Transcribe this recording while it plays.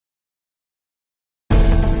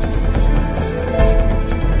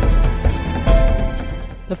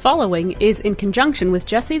The following is in conjunction with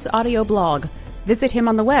Jesse's audio blog. Visit him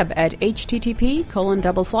on the web at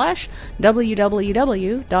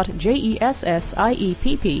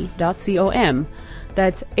http://www.jessiepp.com.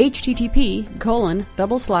 That's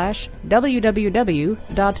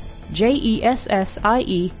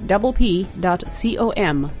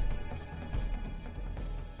http://www.jessiepp.com.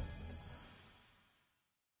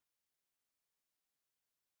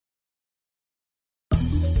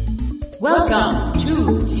 Welcome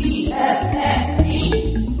to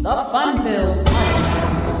TFFP, the Funville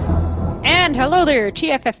Podcast. And hello there,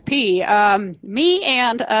 TFFP. Me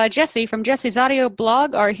and Jesse from Jesse's audio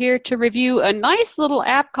blog are here to review a nice little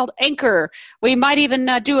app called Anchor. We might even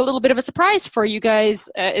do a little bit of a surprise for you guys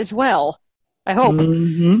as well, I hope.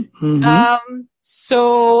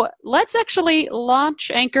 So let's actually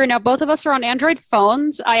launch Anchor. Now, both of us are on Android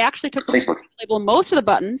phones. I actually took the to label most of the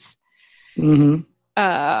buttons.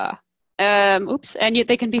 And yet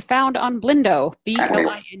they can be found on Blindo,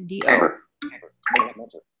 Blindo.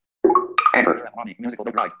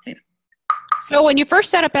 So when you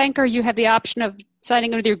first set up Anchor, you have the option of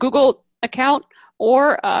signing in with your Google account,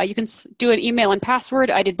 or you can do an email and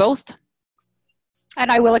password. I did both,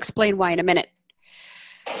 and I will explain why in a minute.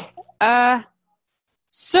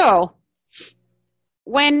 So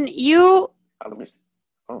when you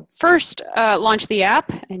first launch the app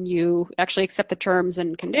and you actually accept the terms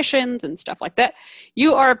and conditions and stuff like that,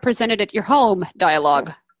 you are presented at your home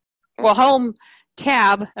dialog. Well, home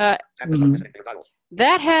tab. That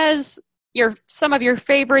has some of your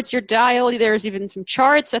favorites, your dial. There's even some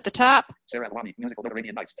charts at the top. Sarah Alwani, musical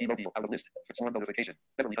Arabian Nights, T-Mobile, out of list. Swarm notification.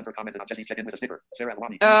 Beverly Hunter commented on Jesse's check-in with a sticker. Sarah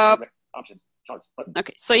Alwani, options, charts, button.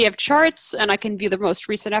 Okay, so you have charts, and I can view the most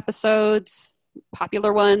recent episodes,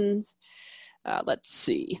 popular ones. Let's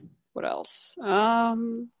see. What else?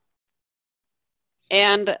 And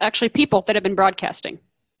actually people that have been broadcasting.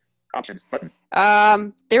 Options, button.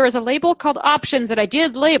 There is a label called Options that I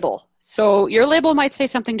did label. So your label might say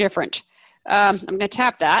something different. I'm going to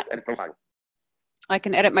tap that. Edit profile. I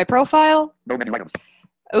can edit my profile. No menu items.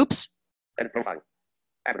 Oops. Edit profile.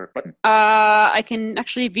 Avatar, button. I can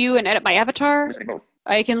actually view and edit my avatar. Listening mode.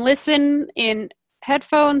 I can listen in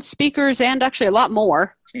headphones, speakers, and actually a lot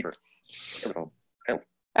more. Speaker. Telephone. Help.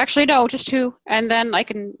 Actually, no, just two. And then I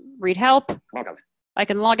can read help. Log out. I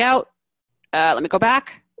can log out. Let me go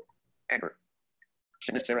back. Anchor.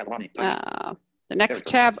 Sarah Alwani. The next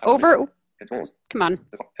tab over. Controls. Come on.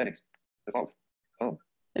 Default. Headings. Default. Home.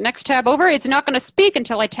 The next tab over. It's not going to speak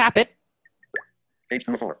until I tap it. Page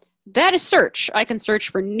 2 of 4. That is search. I can search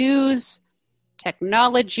for news,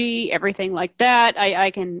 technology, everything like that. I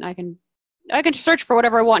can search for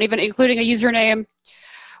whatever I want, even including a username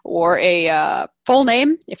or a full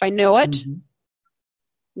name if I know it. Mm-hmm.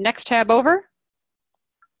 Next tab over.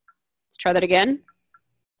 Let's try that again.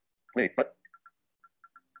 Wait, but.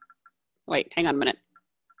 Wait, hang on a minute.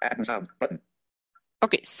 Add new sound, button.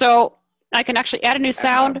 Okay, so I can actually add a new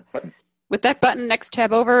sound. Button. With that button, next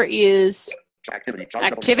tab over is activity.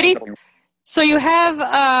 So you have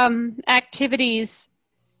activities,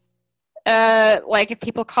 like if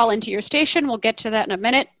people call into your station, we'll get to that in a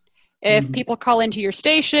minute. If people call into your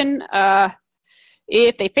station,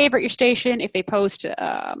 if they favorite your station, if they post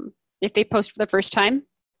for the first time,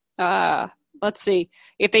 let's see,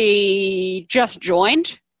 if they just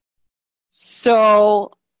joined.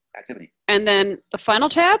 So, activity. And then the final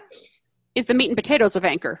tab is the meat and potatoes of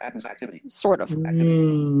Anchor. Activity. Sort of.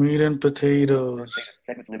 Meat and potatoes.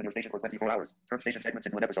 Segments live in your station for 24 hours. Turn station segments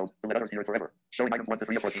into an episode. To let others hear it forever. Showing items 1 to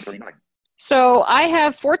 3 of 1439. So I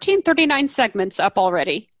have 1439 segments up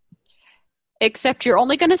already. Except you're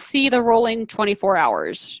only going to see the rolling 24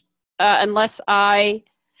 hours. Unless I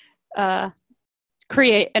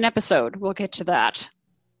create an episode. We'll get to that.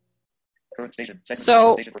 Current station.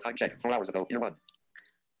 So, station for time check. 4 hours ago. Year 1.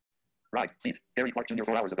 Right. Feed. Gary Clark Jr.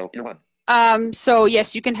 4 hours ago. Year 1. So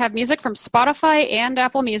yes, you can have music from Spotify and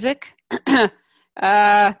Apple Music.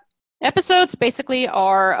 Episodes basically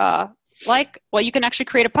are you can actually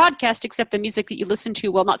create a podcast, except the music that you listen to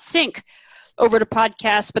will not sync over to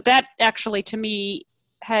podcasts. But that actually, to me,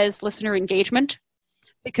 has listener engagement,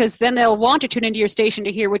 because then they'll want to tune into your station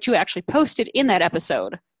to hear what you actually posted in that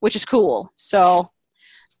episode, which is cool. So,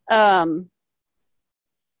 and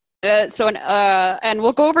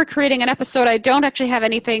we'll go over creating an episode. I don't actually have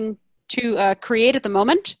anything to create at the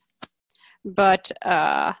moment, but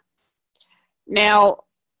now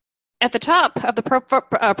at the top of the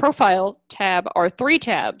profile tab are 3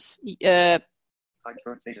 tabs.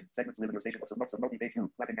 Current station. Segments live in your station. Multi-page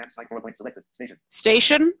view. Black and hand sign 4 blank selected. Station.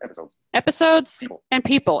 Station. Episodes. Episodes. People. And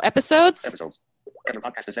people. Episodes. Episodes. Your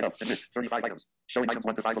podcast is set up. List 35 items. Showing items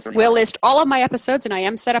 1 to 5 of 35. Will list all of my episodes, and I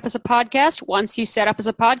am set up as a podcast. Once you set up as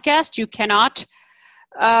a podcast, you can't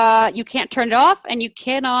turn it off, and you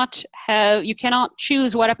cannot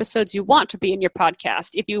choose what episodes you want to be in your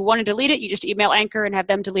podcast. If you want to delete it, you just email Anchor and have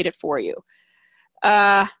them delete it for you.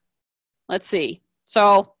 Let's see.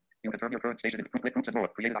 So you confirm your current station in Groups and More.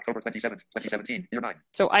 Created October 27th, 2017. Year 9.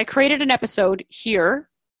 So I created an episode here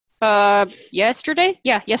yesterday.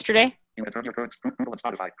 Yeah, yesterday. You confirm your current Google and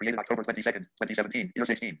Spotify. Created October 22nd, 2017. Year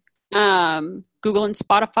 16. Google and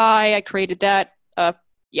Spotify. I created that.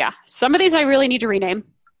 Yeah. Some of these I really need to rename.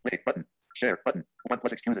 Wait button. Share button. 1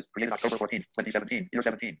 plus excuses. Created October 14th, 2017. Year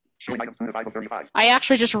 17. Showing items 2 to 5 of 35. I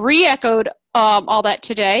actually just re-echoed all that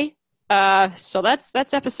today. So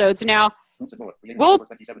that's episodes. Now,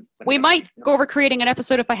 we might go over creating an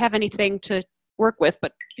episode if I have anything to work with,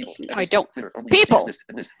 but I don't. People!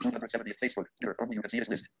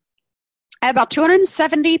 I have about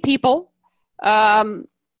 270 people I'm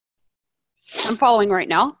following right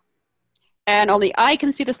now, and only I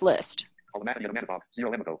can see this list.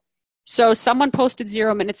 So someone posted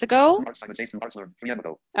 0 minutes ago.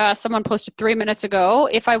 Someone posted 3 minutes ago.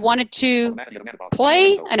 If I wanted to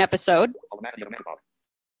play an episode,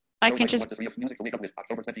 I can just...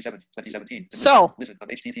 So,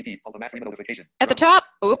 at the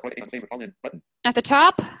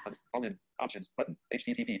top,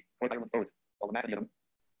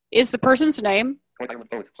 is the person's name,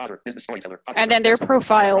 and then their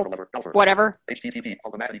profile, whatever,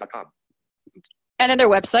 and then their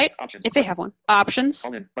website, if they have one. Options.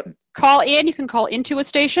 Call in. You can call into a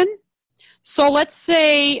station. So let's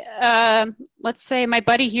say my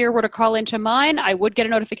buddy here were to call into mine. I would get a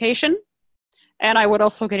notification, and I would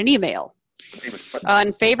also get an email.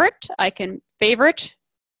 On favorite, I can favorite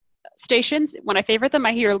stations. When I favorite them,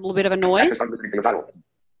 I hear a little bit of a noise.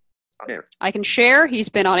 I can share. He's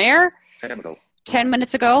been on air 10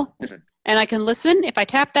 minutes ago, and I can listen. If I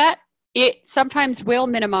tap that, it sometimes will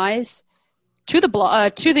minimize to the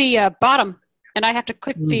bottom, and I have to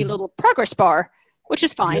click the little progress bar, which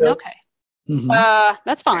is fine. Yeah. Okay. Mm-hmm.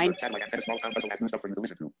 That's fine.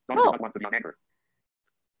 Oh.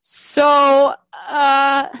 So,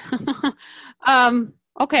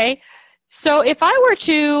 okay. So if I were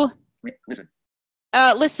to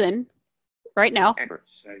listen right now,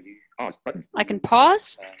 I can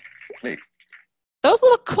pause. Those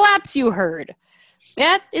little claps you heard,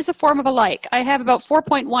 that is a form of a like. I have about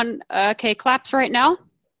 4.1 claps right now.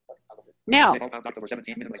 Now,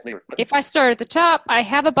 if I start at the top, I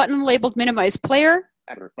have a button labeled Minimize Player,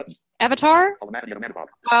 Avatar.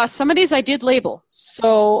 Some of these I did label,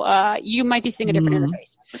 so you might be seeing a different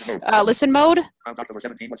interface. Listen mode.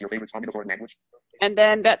 And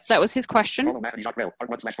then that was his question.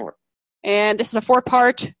 And this is a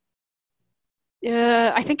 4-part.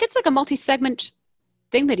 I think it's like a multi-segment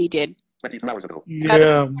thing that he did. 22 hours ago.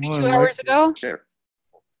 Yeah, 22 hours ago. Share.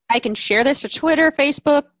 I can share this to Twitter,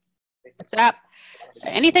 Facebook, WhatsApp,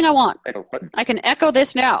 anything I want. I can echo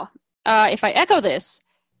this now. If I echo this,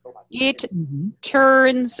 it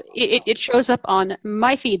turns, it shows up on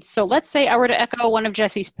my feed. So let's say I were to echo one of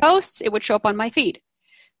Jesse's posts, it would show up on my feed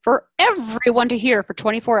for everyone to hear for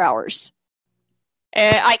 24 hours.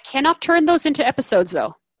 I cannot turn those into episodes,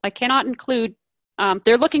 though. I cannot include,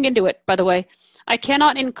 they're looking into it, by the way. I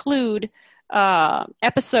cannot include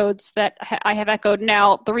episodes that I have echoed.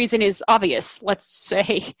 Now, the reason is obvious. Let's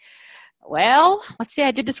say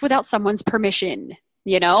I did this without someone's permission,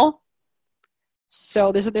 you know?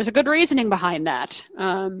 So there's a good reasoning behind that.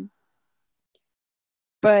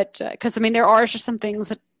 But, because, I mean, there are just some things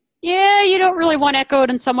that, you don't really want echoed,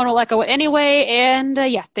 and someone will echo it anyway, and,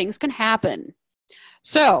 things can happen.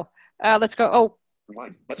 So, let's go.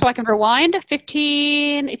 So I can rewind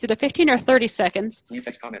 15, it's either 15 or 30 seconds.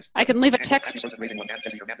 I can leave a text.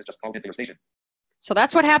 So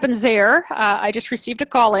that's what happens there. I just received a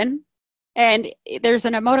call in, and there's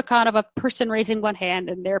an emoticon of a person raising one hand,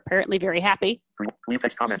 and they're apparently very happy. Leave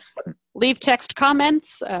text comments button. Leave text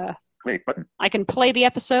comments. Play button. I can play the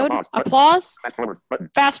episode. Applause. Fast forward button.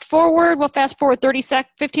 Fast forward. We'll fast forward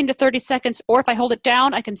 15 to 30 seconds, or if I hold it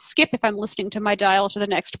down, I can skip if I'm listening to my dial to the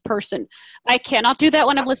next person. I cannot do that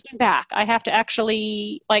when I'm listening back. I have to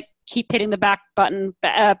actually keep hitting the back button,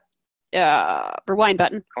 rewind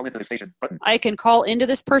button. Call into the station button. I can call into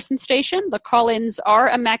this person's station. The call-ins are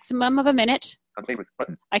a maximum of a minute. Unfavorite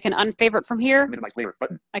button. I can unfavorite from here. Minimize player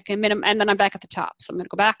button. I can and then I'm back at the top. So I'm going to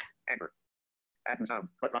go back. Anchor. Add new sound.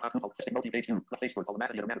 Multi-page view. Facebook.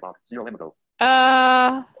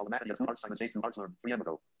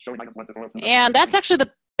 And that's actually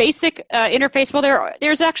the basic interface. Well,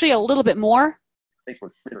 there's actually a little bit more.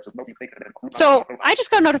 So I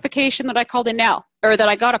just got a notification that I called in now, or that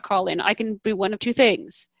I got a call in. I can do one of two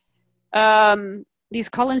things. These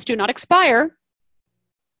call-ins do not expire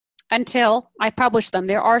until I publish them.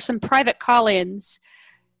 There are some private call-ins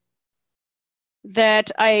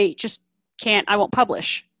that I just can't, I won't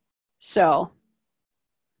publish. So,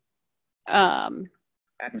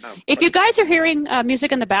 if you guys are hearing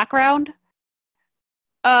music in the background,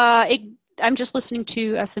 I'm just listening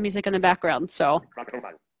to some music in the background. So I'm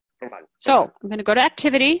going to go to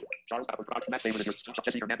activity.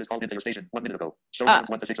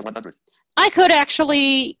 I could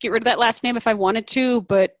actually get rid of that last name if I wanted to,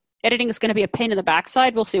 but editing is going to be a pain in the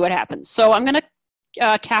backside. We'll see what happens. So I'm going to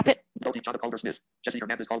tap it.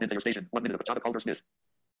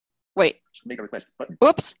 Wait. Make a request. Button.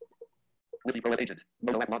 Oops.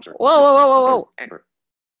 Whoa. Whoa. Anchor.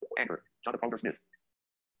 Jonathan Calder Smith.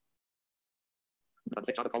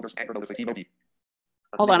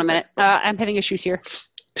 Hold on a minute. I'm having issues here.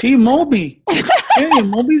 T. Moby. Hey,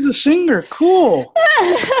 Moby's a singer. Cool.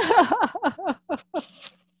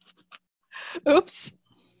 Oops.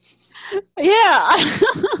 Yeah.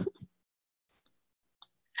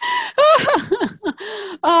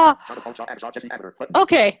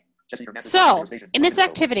 Okay. So, in this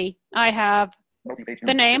activity, I have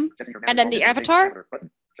the name, and then the avatar,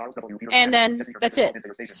 and then that's it.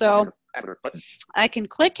 So, I can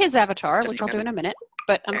click his avatar, which I'll do in a minute,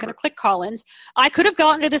 but I'm going to click call-ins. I could have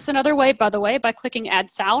gotten to this another way, by the way, by clicking add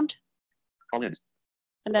sound. And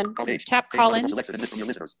then tap call-ins.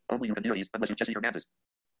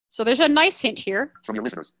 So there's a nice hint here. From your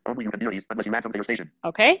listeners, only you can hear these unless you add them to your station.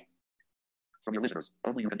 Okay. From your listeners,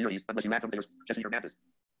 only you can hear these unless you add them to your Jesse Hernandez.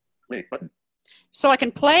 Play button. So I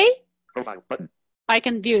can play. Profile button. I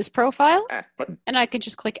can view his profile. Add button. And I can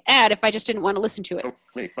just click add if I just didn't want to listen to it.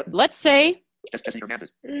 Play button. Let's say. Jesse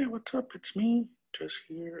Hernandez. Hey, what's up? It's me. Just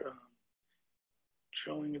here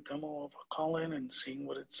showing a demo of a call-in and seeing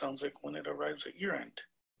what it sounds like when it arrives at your end.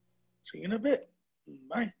 See you in a bit.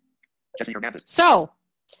 Bye. Jesse Hernandez. So,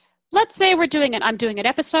 let's say I'm doing an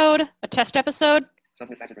episode, a test episode.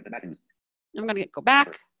 I'm going to go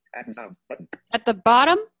back. Add sound button. At the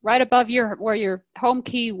bottom, right above where your home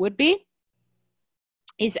key would be,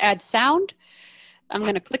 is add sound. I'm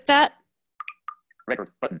going to click that.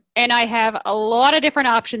 Record button. And I have a lot of different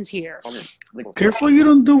options here. Careful you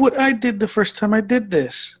don't do what I did the first time I did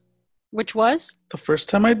this. Which was? The first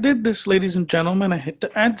time I did this, ladies and gentlemen, I hit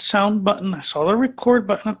the add sound button. I saw the record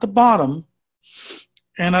button at the bottom.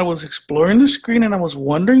 And I was exploring the screen, and I was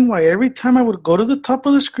wondering why every time I would go to the top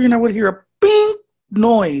of the screen, I would hear a bing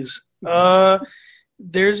noise.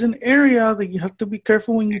 There's an area that you have to be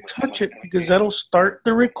careful when you touch it, because that'll start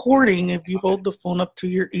the recording if you hold the phone up to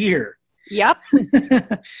your ear. Yep.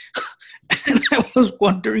 And I was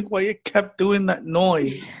wondering why it kept doing that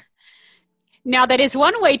noise. Now, that is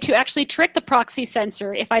one way to actually trick the proxy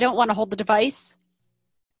sensor if I don't want to hold the device.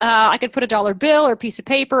 I could put a dollar bill or a piece of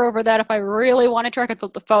paper over that if I really wanted to. I could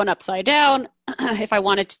put the phone upside down if I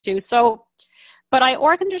wanted to. So,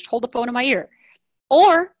 or I can just hold the phone in my ear.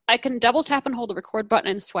 Or I can double tap and hold the record button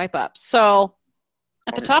and swipe up. So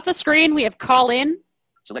at the top of the screen, we have call in.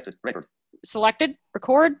 Selected. Record. Selected.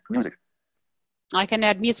 Record. Music. I can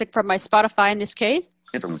add music from my Spotify in this case.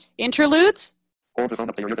 Interludes. Interludes. Hold the phone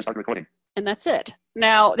up to your ear to start recording. And that's it.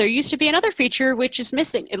 Now, there used to be another feature which is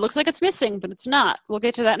missing. It looks like it's missing, but it's not. We'll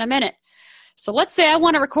get to that in a minute. So let's say I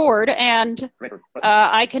want to record, and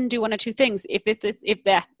I can do one of two things. If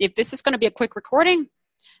this is going to be a quick recording,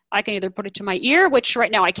 I can either put it to my ear, which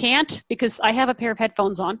right now I can't because I have a pair of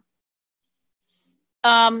headphones on.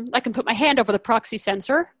 I can put my hand over the proxy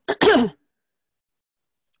sensor,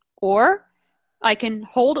 or I can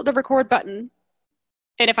hold the record button,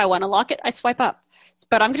 and if I want to lock it, I swipe up.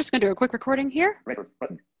 But I'm just going to do a quick recording here. Record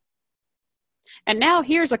button. And now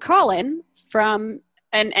here's a call-in from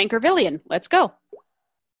an Anchorvillian. Let's go.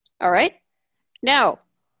 All right. Now,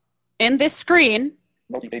 in this screen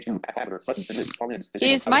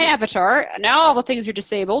is my avatar. Now all the things are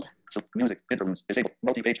disabled. So music, interludes, disabled.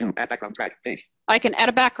 Multi-page 2, add background track, page. I can add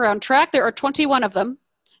a background track. There are 21 of them.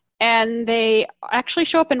 And they actually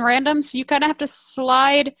show up in random, so you kind of have to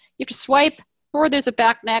slide. You have to swipe, or there's a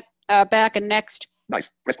back and next. Nice.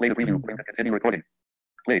 Press play to preview. Continue recording.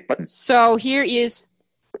 Play button. So here is,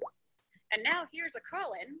 and now here's a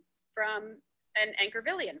call-in from an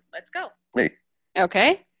Anchorvillian. Let's go. Play.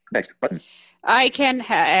 Okay. Next button. I can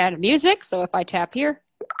add music, so if I tap here.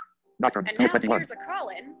 Nocturne, and now 221. here's a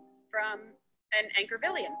call-in from an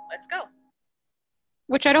Anchorvillian. Let's go.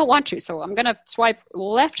 Which I don't want to, so I'm going to swipe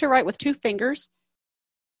left to right with 2 fingers.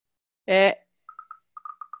 Add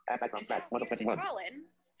background track, 121. Call-in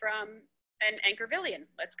from An Anchorvillian.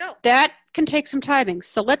 Let's go. That can take some timing.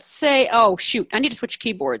 So let's say, oh shoot, I need to switch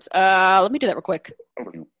keyboards. Let me do that real quick.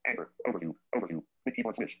 Overview, Anchor, overview, with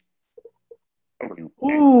keyboard switch. Overview.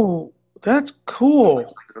 Ooh, that's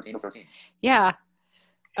cool. 13 of 13. Yeah.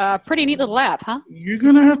 Pretty neat little app, huh? You're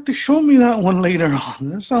gonna have to show me that one later on.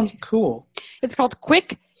 That sounds cool. It's called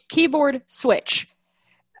Quick Keyboard Switch.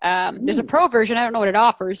 There's a pro version. I don't know what it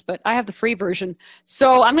offers, but I have the free version.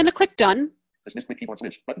 So I'm going to click Done. Dismiss quick keyboard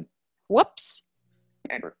switch button. Whoops.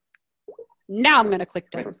 Anchor. Now I'm going to click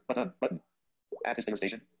Done. Button. Add to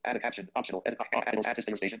station. Add a caption. Optional. Add to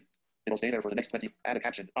station. It'll stay there for the next 20. Add a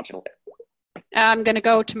caption. Optional. I'm going to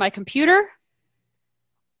go to my computer.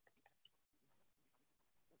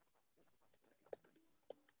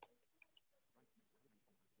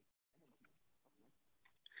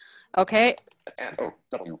 Okay.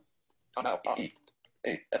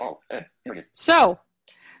 So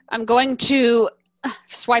I'm going to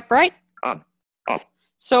swipe right. Off.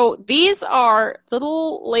 So these are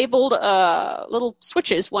little labeled little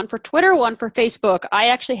switches, one for Twitter, one for Facebook. I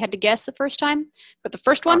actually had to guess the first time, but the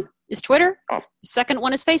first one is Twitter. Off. The second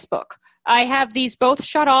one is Facebook. I have these both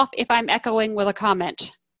shut off if I'm echoing with a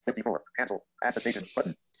comment. 54. Cancel. Add to station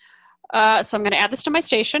button. So I'm going to add this to my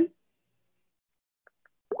station.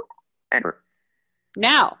 Anchor.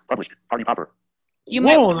 Now. Published. Party popper. You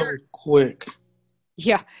might Whoa, that was quick.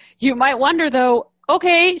 Yeah. You might wonder, though,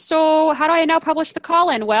 okay, so how do I now publish the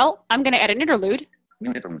call-in? Well, I'm going to add an interlude.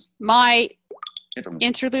 New interludes. My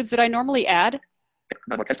interludes that I normally add.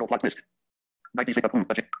 Non-orchestral plot twist. 96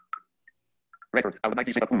 record.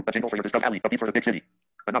 96 a jingle for your discovery alley. A beat for the big city.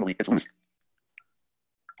 Anomaly. It's loose.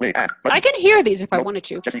 Play. Add. Button. I can hear these if I wanted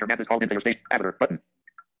to. Jesse Hernandez called into your station. Avatar. Button.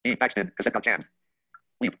 E. Paxton. Cassette got jammed.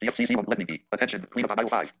 Leave. The FCC won't let me be. Attention. Clean up on aisle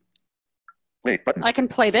 5. Play. Button. I can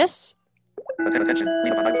play this. Attention.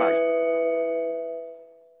 Clean up on aisle 5.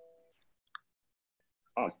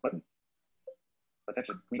 Pause. Button.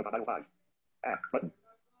 Attention. Clean up on aisle 5. Add. Button.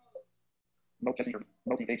 No Jesse Hernandez.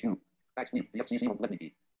 Multi-page 2. Max leave. The FCC won't let me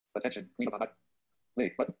be. Attention. Clean up on aisle.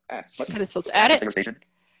 Play. Button. Add. Button. Okay, so let's add it. Station.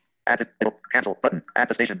 Add it. Cancel. Button. Add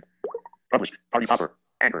the station. Published. Party popper.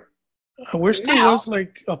 Anchor. I wish there was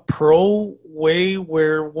like a pro way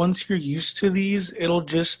where once you're used to these, it'll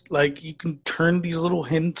just like you can turn these little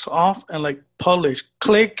hints off and like publish,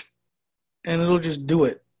 click, and it'll just do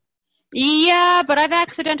it. Yeah, but I've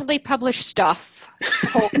accidentally published stuff.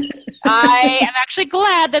 So I am actually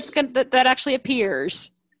glad that actually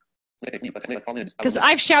appears. Because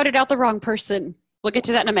I've shouted out the wrong person. We'll get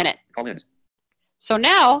to that in a minute. So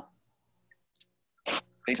now,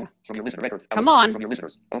 from your listener record. Come on. From your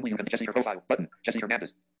listeners. Only you can Jesse your profile. Button. Jesse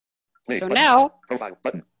Hernandez. So button. now, Profile.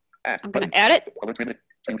 Button. Add. I'm going to add it.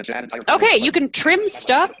 Button. Okay, you can trim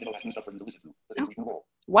stuff. Oh.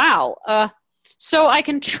 Wow. So I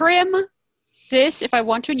can trim this if I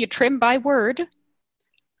want to, and you trim by word.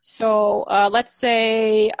 So let's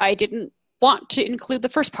say I didn't want to include the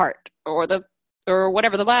first part or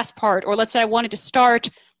whatever, the last part. Or let's say I wanted to start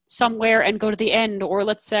somewhere and go to the end. Or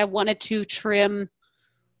let's say I wanted to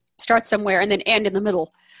start somewhere and then end in the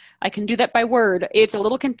middle. I can do that by word. It's a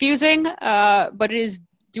little confusing, but it is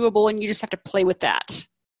doable, and you just have to play with that.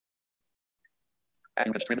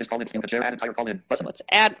 So let's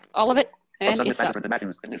add all of it, and it's up.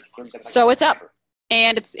 So it's up,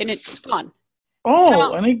 and it's gone.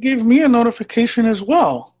 Oh, and it gave me a notification as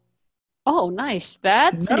well. Oh, nice.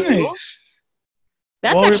 That's nice. New.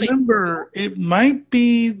 That's well, actually remember, it might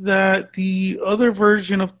be that the other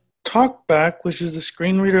version of TalkBack, which is the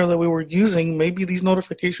screen reader that we were using, maybe these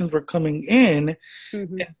notifications were coming in,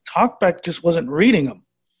 and TalkBack just wasn't reading them.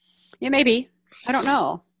 Yeah, maybe. I don't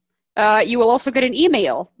know. You will also get an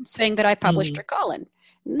email saying that I published a call-in.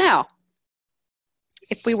 Now,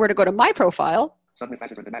 if we were to go to my profile,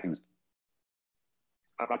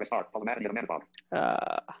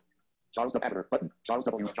 Charles W. Editor, button. Charles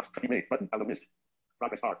W. Button. Out of list.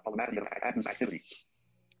 Progress bar. Automatic admin activity.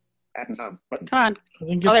 Admin sound. Button. Come on. I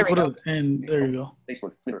think you have to go to the end. There you go.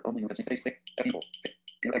 Facebook. Twitter. Only you can see Facebook. People.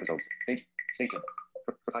 Your episodes. Page. Station.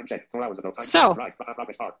 For time check. 4 hours ago. Time so. Right.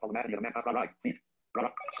 Progress bar. Automatic right. Feed.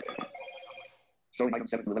 Showing item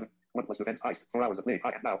 7 to 11. 1 plus defense ice. 4 hours of play.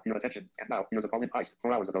 And now your attention. And now here's a call in ice.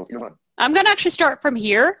 4 hours ago. Year 1. I'm going to actually start from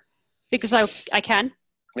here because I can.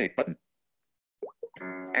 Play. Button.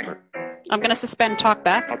 Anchor. I'm going to suspend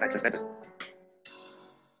TalkBack. TalkBack suspended.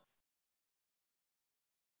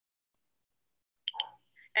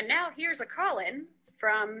 And now here's a call-in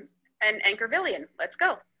from an Anchorvillian. Let's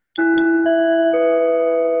go.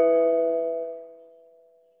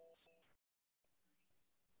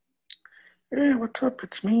 Hey, what's up?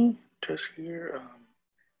 It's me, Jess here.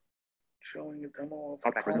 showing a demo of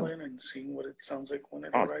Talk a back resume. call-in and seeing what it sounds like when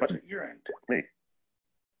it Pause arrives button. at your end. Play.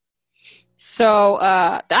 So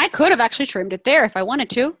I could have actually trimmed it there if I wanted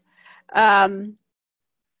to.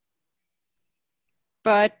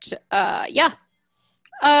 But yeah.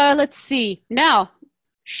 Let's see. Now,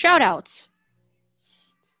 shout-outs.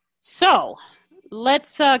 So,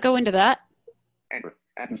 let's go into that. Anchor.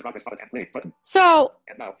 Add news progress button. Play button. So,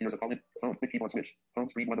 And now, here's a call-in. Phone. Quick keyboard switch. Home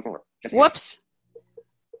screen 1 to 4. Jesse. whoops.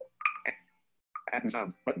 Add new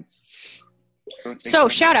sound button. So,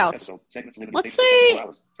 shout-outs. Let's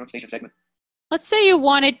say you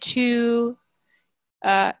wanted to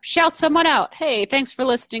shout someone out. Hey, thanks for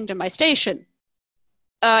listening to my station.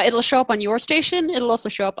 It'll show up on your station. It'll also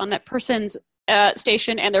show up on that person's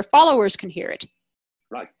station, and their followers can hear it.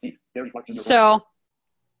 Right. So,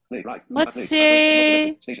 Play, right. let's Play.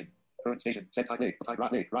 say... Station. Current station. Set time. Play. Time.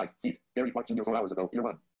 Right. Right. Keep. Gary Clark Jr. 4 hours ago. Year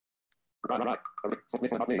 1. Right.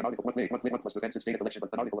 One plus defensive state of election.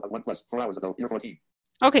 An article about 1 plus 4 hours ago. Year 14.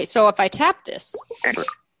 Okay, so if I tap this, Anchor.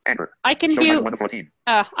 Anchor. I can Show view... 1 to 14.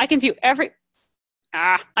 I can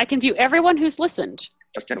view everyone who's listened.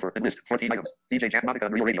 Just Jennifer and list 14 items. DJ Jan Monica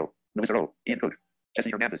on Real Radio. Louis Rowe. Ian Cook.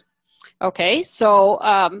 Jesse Hernandez. Okay, so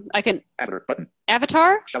I can Avatar button.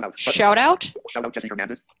 avatar, Shout out. Button. shout out. Shout out Jesse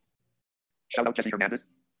Hernandez. Shout out Jesse Hernandez.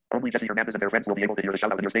 Only Jesse Hernandez and their friends will be able to hear the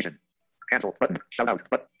shout out in your station. Cancel button. Shout out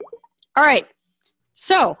button. All right,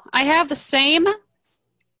 so I have the same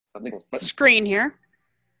Unlabeled button. screen here.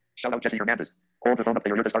 Shout out Jesse Hernandez. Hold the phone up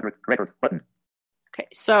there to start with. Record button. Okay,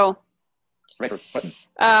 so Record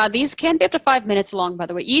button. these can be up to 5 minutes long, by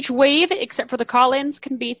the way. Each wave, except for the call-ins,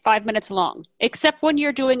 can be 5 minutes long, except when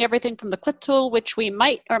you're doing everything from the clip tool, which we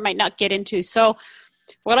might or might not get into. So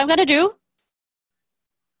what I'm going to do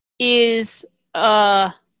is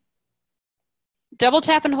double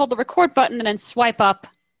tap and hold the record button and then swipe up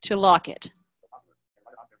to lock it.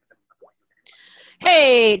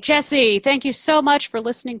 Hey, Jesse, thank you so much for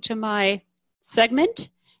listening to my segment.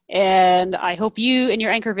 And I hope you and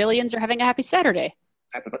your Anchorvillians are having a happy Saturday.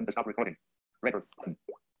 Tap the button to stop recording. Record button.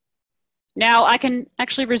 Now, I can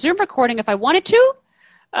actually resume recording if I wanted to.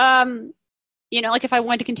 Like if I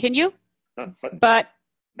wanted to continue. Done button. But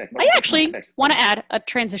Next. I actually Next. want to add a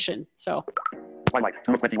transition. So, Twilight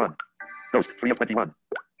 2 of 21. Ghost 3 of 21.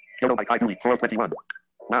 Kyoto by Kai Dooley 4 of 21.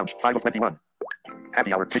 Lounge 5 of 21.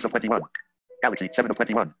 Happy Hour 6 of 21. Galaxy 7 of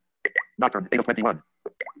 21. Nocturne 8 of 21.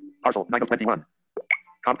 Parcel 9 of 21.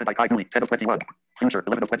 Constant by Kai Dooley 10 of 21. Future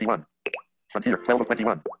 11 of 21. Frontier 12 of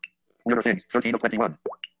 21. Weirder Things 13 of 21.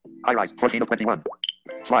 High Rise 14 of 21.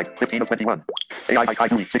 Slide 15 of 21. AI by Kai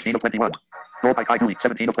Dooley 16 of 21. Roll by Kai Dooley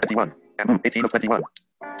 17 of 21. Bamboo 18 of 21.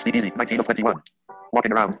 Speed Easy 19 of 21.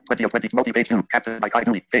 Walking Around 20 of 20. Multi-page 2. Captain by Kai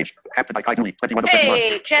Dooley. Page. Captain by Kai Dooley 21 of 21.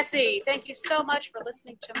 hey, Jesse, thank you so much for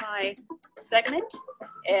listening to my segment.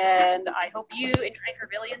 And I hope you and your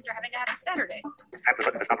Anchorvillians are having a happy Saturday. Tap the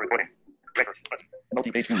button to stop recording. Record button.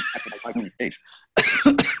 Multi-page 2. Captain by Kai Dooley. Page.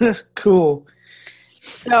 That's cool.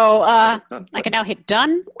 So Done. I can now hit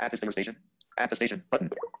done. Add to your station. Add to station. Button.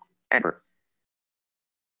 Anchor.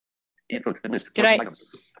 Ian Cook. And list. Did I- 14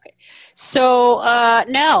 items. So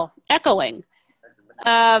now, echoing.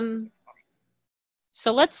 So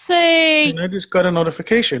let's say, And I just got a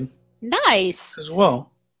notification nice, as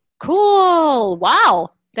well. cool,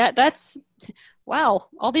 wow. That's, wow,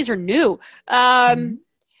 all these are new.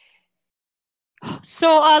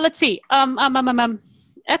 So let's see,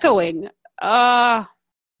 echoing.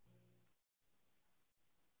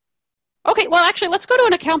 Okay, well, actually, let's go to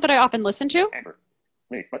an account that I often listen to. Anchor.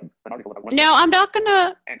 Wait. Button. An article about one. Now, I'm not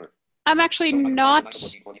gonna, Anchor. I'm actually not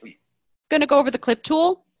going to go over the clip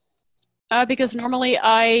tool because normally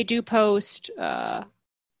I do post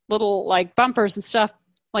little like bumpers and stuff,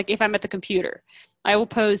 like if I'm at the computer. I will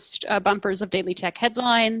post bumpers of Daily Tech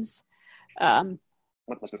headlines. But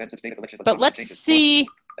let's see.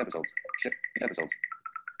 Episodes. Ship. Episodes.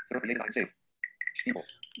 38 save. People.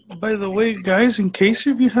 By the way, guys, in case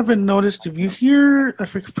if you haven't noticed, if you hear,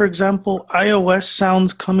 for example, iOS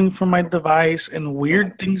sounds coming from my device and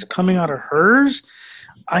weird things coming out of hers,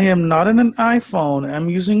 I am not in an iPhone. I'm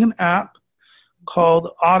using an app called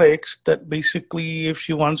Audix that basically, if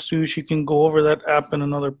she wants to, she can go over that app in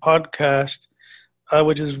another podcast,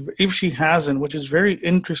 which is, if she hasn't, which is very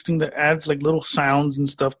interesting, that adds like little sounds and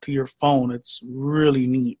stuff to your phone. It's really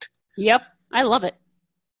neat. Yep, I love it.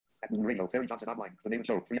 Radio, Terry Johnson online. The name of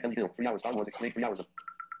the show, 3 Ellie Hill, 3 hours Star Wars explained, 3 hours of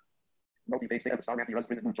multi-page state of the Star Matthew Ruz,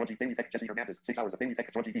 Prison, Georgie, Daily Tech, Jesse Hernandez, 6 hours of Daily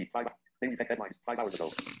Tech, Georgie D, 5 Daily Tech headlines, 5 hours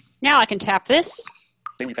ago. Now I can tap this.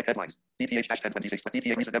 Daily Tech headlines, DTH-1026,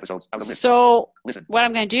 DTA recent episodes, out of list. So Listen. what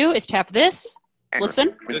I'm going to do is tap this.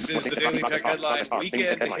 listen. This is the Daily Tech Headline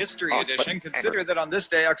Weekend History Edition. Consider that on this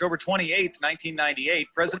day, October 28th, 1998,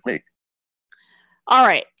 President... All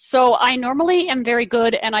right. So I normally am very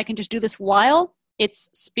good, and I can just do this while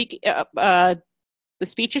it's the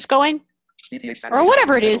speech is going, or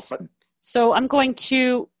whatever it is. So I'm going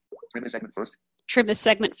to trim this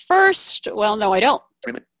segment first. Well, no, I don't.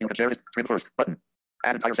 Trim first. Button.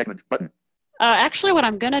 Add entire segment. Button. Actually, what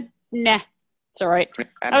I'm gonna... Nah. It's all right.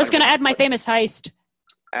 I was going to add my famous heist.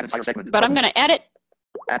 Add entire segment. But I'm going to add it.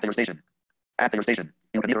 Add to your station. Add to your station.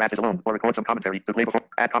 You can either add this alone or record some commentary to play before.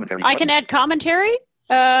 Add commentary. I can add commentary,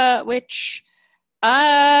 which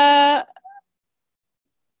I'm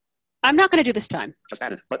not going to do this time. Just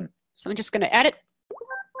add it. Button. So I'm just going to add it.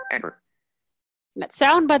 Anchor. And that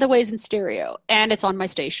sound, by the way, is in stereo, and it's on my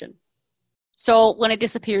station. So when it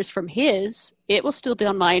disappears from his, it will still be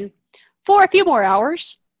on mine for a few more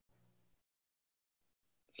hours.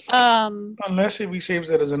 Unless he saves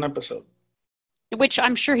it as an episode. Which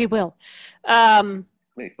I'm sure he will.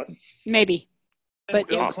 Maybe. But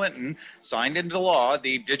Bill Clinton signed into law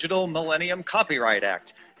the Digital Millennium Copyright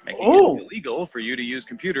Act, making it illegal for you to use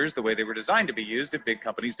computers the way they were designed to be used if big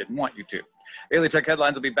companies didn't want you to. Daily Tech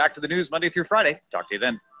Headlines will be back to the news Monday through Friday. Talk to you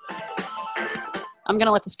then. I'm going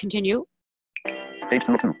to let this continue. Page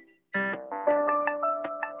 202.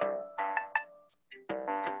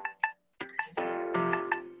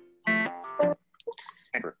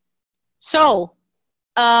 So,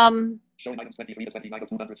 there's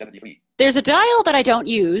a dial that I don't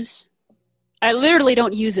use. I literally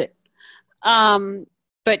don't use it.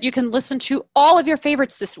 But you can listen to all of your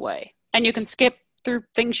favorites this way. And you can skip through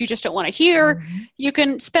things you just don't want to hear. Mm-hmm. You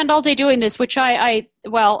can spend all day doing this, which I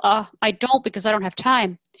don't because I don't have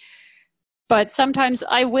time. But sometimes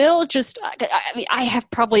I will just, I mean, I have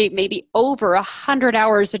probably maybe over 100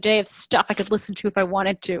 hours a day of stuff I could listen to if I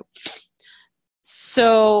wanted to.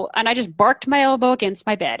 So, and I just barked my elbow against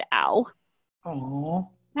my bed. Ow. Oh.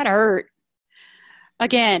 That hurt.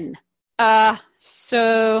 Again.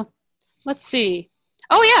 So, let's see.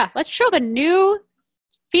 Oh yeah, let's show the new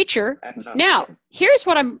feature. Now, here's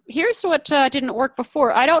what didn't work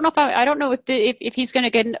before. I don't know if he's going to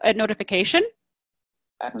get a notification.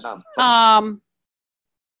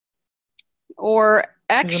 Or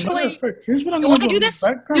actually, here's what I'm going to do. This?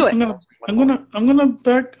 Do it. I'm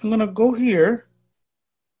gonna go here.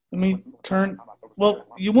 Let me turn. Well,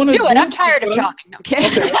 you want to do it. I'm tired of talking. Okay.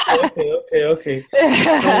 Okay. So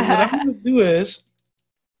what I'm going to do is,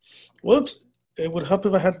 whoops. It would help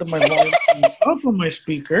if I had my volume up on my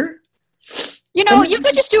speaker. You know, you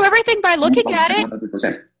could just do everything by looking at it.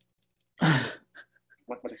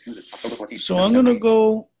 So I'm going to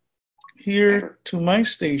go here to my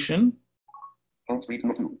station. Home screen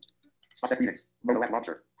 202. Spot Phoenix. Moto app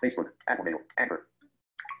launcher. Facebook. Apple Mail. Anchor.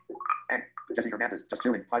 And Jesse Hernandez just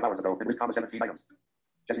joined 5 hours ago. And Wisconsin 17 items.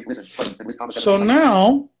 Jesse, listen. And Wisconsin. So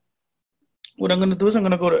now, what I'm going to do is I'm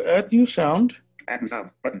going to go to Add New Sound. Add New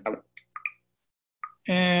Sound. Button. Out.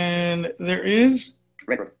 And there is,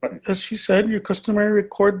 as she said, your customary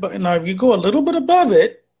record button. Now, if you go a little bit above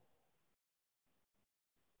it,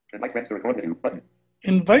 invite friends to record with you. Button.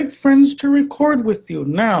 Invite friends to record with you.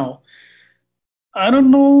 Now, I don't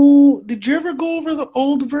know, did you ever go over the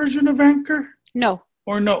old version of Anchor? No.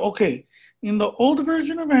 Or no? Okay. In the old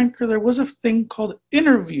version of Anchor, there was a thing called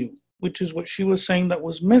Interview, which is what she was saying that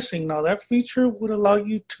was missing. Now, that feature would allow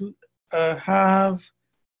you to have...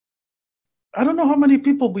 I don't know how many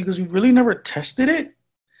people because we really never tested it,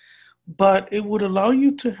 but it would allow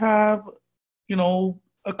you to have, a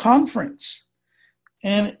conference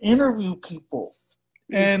and interview people.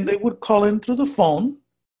 And they would call in through the phone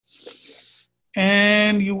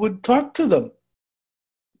and you would talk to them.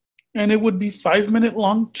 And it would be 5-minute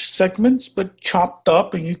long segments, but chopped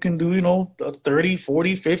up. And you can do, a 30,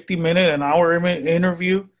 40, 50 minute, an hour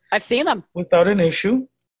interview. I've seen them. Without an issue.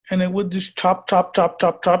 And it would just chop,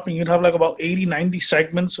 and you'd have like about 80, 90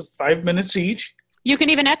 segments of 5 minutes each. You can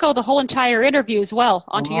even echo the whole entire interview as well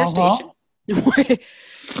onto your station.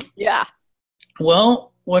 Yeah.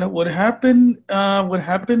 Well, what would happen now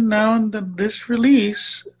in this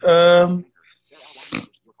release,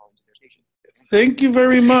 thank you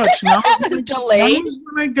very much. Now, that was delayed. Now is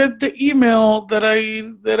when I get the email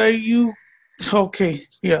okay,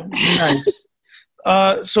 yeah, nice.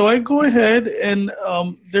 So I go ahead and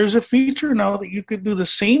there's a feature now that you could do the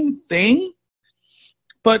same thing,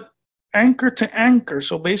 but anchor to anchor.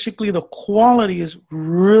 So basically the quality is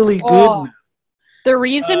really good now. The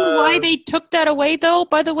reason why they took that away, though,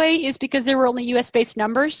 by the way, is because there were only US-based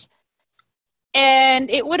numbers. And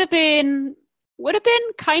it would have been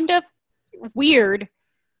kind of weird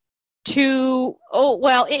to,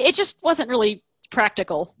 it just wasn't really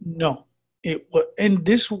practical. No. In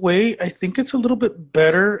this way, I think it's a little bit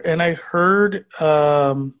better. And I heard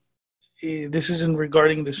this is in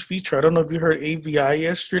regarding this feature. I don't know if you heard AVI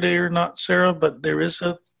yesterday or not, Sarah, but there is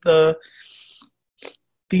the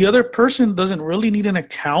other person doesn't really need an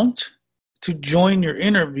account to join your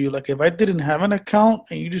interview. Like if I didn't have an account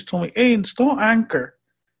and you just told me, hey, install Anchor,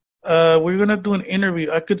 we're going to do an interview,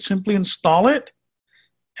 I could simply install it.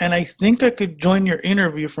 And I think I could join your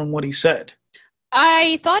interview from what he said.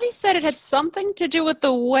 I thought he said it had something to do with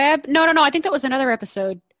the web. No. I think that was another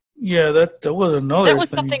episode. Yeah, that was another That was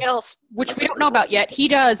thing. Something else, which we don't know about yet. He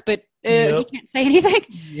does, but he can't say anything.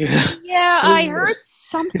 Yeah, I heard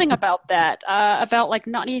something about that, about like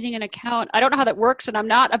not needing an account. I don't know how that works, and I'm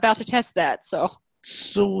not about to test that. So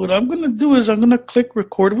what I'm going to do is I'm going to click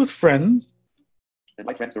record with friend.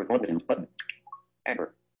 Invite friends to record with you. Button.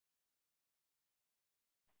 Amber.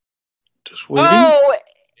 Just waiting. Oh,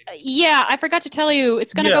 yeah, I forgot to tell you.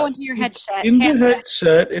 It's going to go into your headset. In the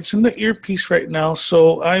headset. It's in the earpiece right now.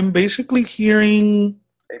 So I'm basically hearing...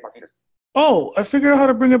 Oh, I figured out how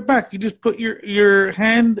to bring it back. You just put your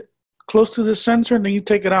hand close to the sensor and then you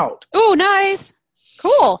take it out. Oh, nice.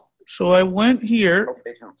 Cool. So I went here.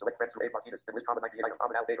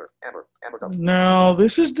 Now,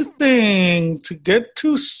 this is the thing. To get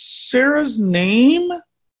to Sarah's name...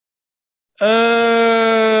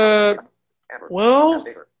 well...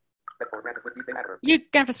 You're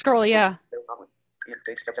going to have to scroll, yeah.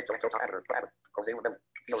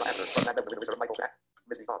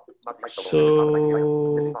 So,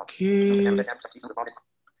 okay.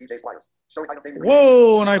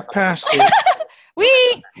 Whoa, and I passed it.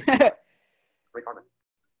 Whee!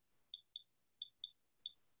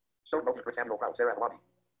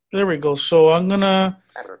 There we go. So I'm gonna,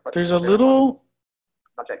 there's a little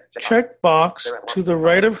check box to the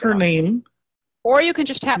right of her name. Or you can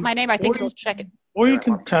just tap my name. I think it'll check it. Or you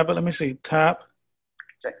can tap it. Let me see. Tap.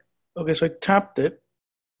 Okay, so I tapped it.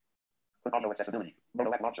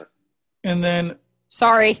 And then...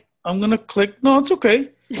 Sorry. I'm going to click. No, it's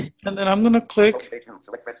okay. And then I'm going to click.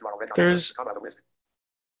 There's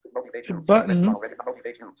a button.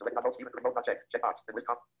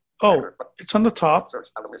 Oh, it's on the top,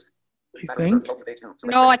 I think.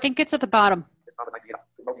 No, I think it's at the bottom.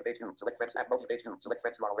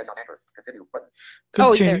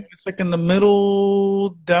 Continue. It's like in the middle,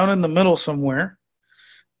 down in the middle somewhere.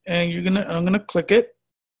 And I'm gonna click it.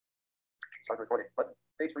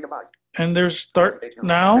 And there's start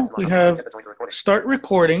now. We have start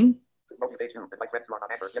recording.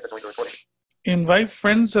 Invite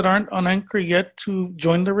friends that aren't on Anchor yet to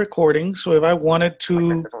join the recording. So if I wanted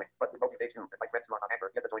to,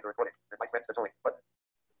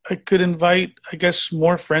 I could invite, I guess,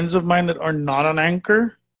 more friends of mine that are not on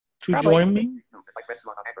Anchor to join me.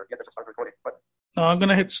 Now I'm going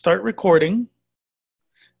to hit start recording.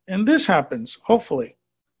 And this happens, hopefully.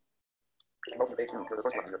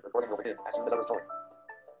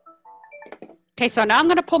 Okay, so now I'm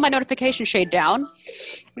going to pull my notification shade down.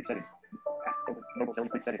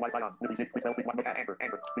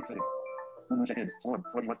 Check-ins. Swarm.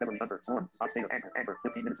 41 memory under. Swarm. Stop state of Anchor.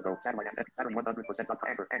 15 minutes ago. Satellite antenna. Battery 100% up.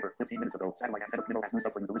 Anchor. 15 minutes ago. Satellite antenna. Middle has new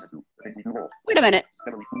stuff for you to listen to. Things you roll. Wait a minute.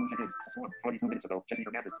 Memory 2 check-ins. Swarm. 42 minutes ago. Jesse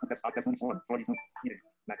Hernandez. Stop. Swarm. 42. Meetings.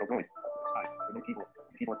 Macro Droid. Sky. Remote keyboard.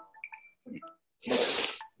 Keyboard.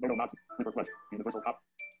 No Nazi. Clipper Plus. Universal Cop.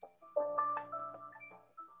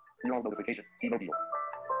 New notification. T-Mobile.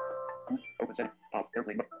 Open setting. Off.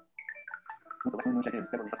 Airplane mode. Two check-ins.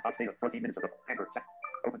 Memory. Stop state of 14 minutes ago. Anchor. Set.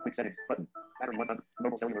 Open quick settings button. Battery 100.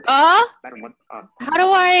 Mobile cellular. Battery 1 on. How do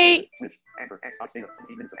I? Switch. Anchor. X. Hot state of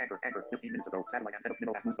 15 minutes. Anchor. 15 minutes ago. Satellite antenna.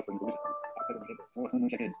 Middle has new stuff for you to listen to. 4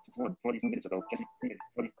 check-ins. Swarm. 42 minutes ago. Jesse.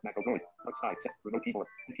 40. Macro Droid. Outside. Set. Remote keyboard.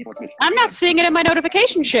 Keyboard switch. I'm not seeing it in my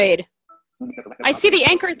notification shade. I see the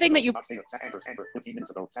Anchor thing that you. Anchor. 15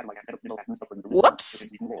 minutes ago. Satellite antenna. Middle has new stuff for you to Whoops.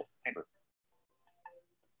 Anchor.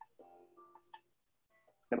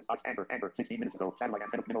 Anchor. 16 minutes ago. Satellite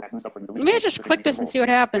antenna. Middle has new stuff for you to listen to. Let me just click this and see what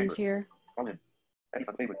happens here. All in. Any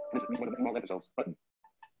favorite. Listen to one of the all episodes. Button.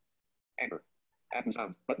 Anchor. Add new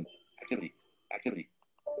sounds. Button. Activity.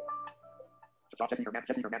 Jesse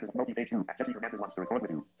Hernandez. Multi-page 2. Jesse Hernandez wants to record with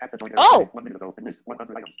you. Tap the join. 1 minute ago. List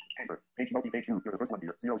 100 items. Anchor. Page multi-page 2. You're the first one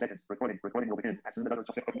here. 0 seconds. Recording will begin as soon as others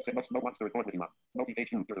wants to record with you on. Multi-page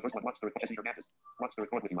 2. You're the first one wants to record. Jesse Hernandez wants to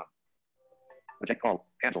record with you on. Reject call.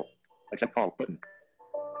 Cancel. Accept call. Button.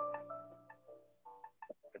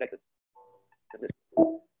 Connected.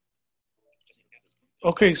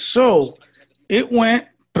 Okay, so it went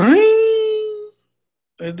bring.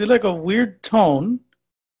 It did like a weird tone.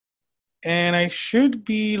 And I should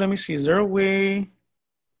be, let me see, is there a way?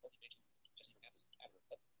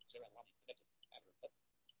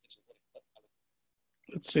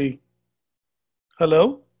 Let's see.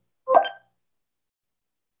 Hello?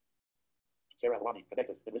 Sarah Alwani,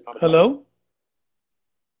 connected. In this comment. Hello?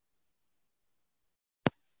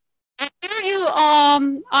 I hear you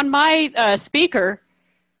on my speaker.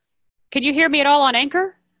 Can you hear me at all on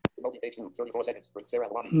Anchor? Multi-page 2, 34 seconds. Sarah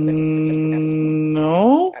Alwani,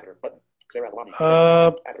 No. Editor, button. Sarah Alwani,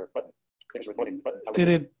 Editor, button. Finish recording, button. Did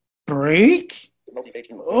it break? Multi-page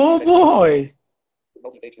 2, Oh boy.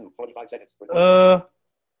 Multi-page 2, 45 seconds.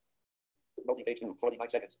 Multi-page 2,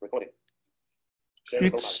 45 seconds. Recording. Share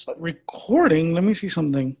It's profile, button. recording. Let me see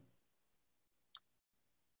something.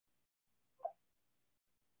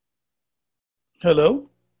 Hello?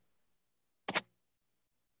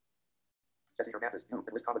 Jesse Hernandez, you,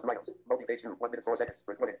 and list comments and items. Multi-page 2, 1 minute 4 seconds.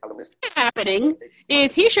 Recording. Out of list. What's happening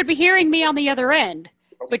is he should be hearing me on the other end,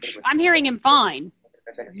 which I'm hearing him fine.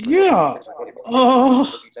 10 seconds. Yeah. Oh,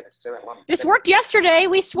 15 seconds. Sarah Alwani. This worked yesterday,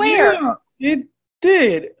 we swear. yeah, it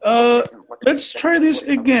did. Let's try this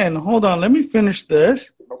again. Hold on. Let me finish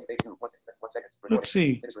this. Multi-page 2, 1 seconds. Let's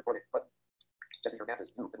see. Finish recording, button. Jesse Hernandez,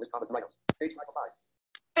 you, and list comments and items. Page 5.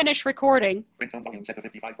 Finish recording. Ringtone volume set to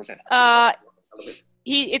 55%.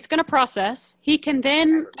 It's going to process. He can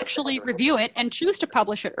then actually review it and choose to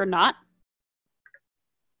publish it or not.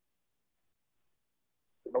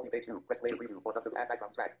 Multi-page 2, press later preview for up to add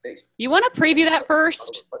background track. Page. You want to preview that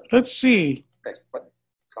first? Let's see. Next button.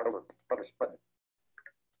 Start over. Publish button.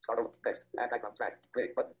 Start over. Next. Add background track. Play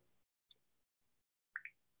button.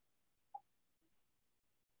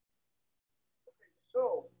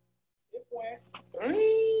 So it went.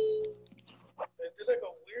 It did like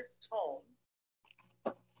a weird tone,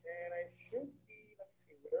 and I should be. Let me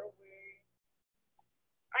see. Is there a way?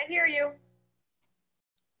 I hear you.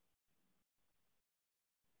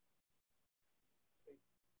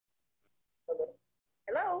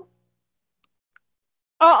 Hello?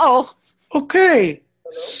 Uh-oh. Okay.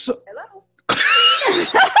 So Hello? Okay, I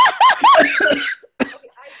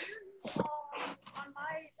hear you on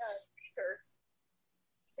my speaker.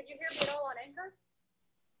 Can you hear me at all on Anchor?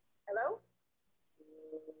 Hello?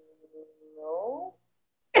 no.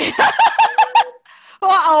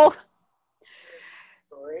 Uh-oh.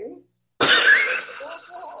 Sorry.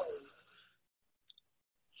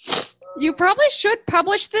 You probably should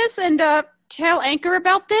publish this and tell Anchor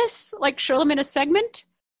about this, like show them in a segment.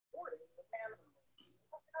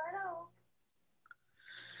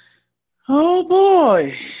 Oh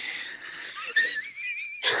boy.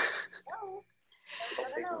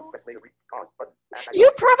 Press later pause button.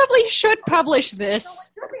 You probably should publish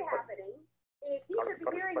this. What should be happening is he should be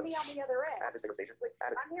hearing me on the other end. Add this station.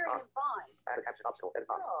 Add I'm hearing him fine. Add a caption optional. Edit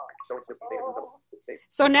box. Showing swift data window. Space.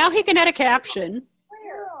 So now he can add a caption.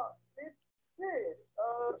 Where? It did.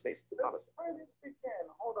 Space. Comma. Let's try this again.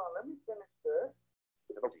 Hold on. Let me finish this.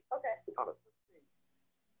 Emoji. Okay. Comma.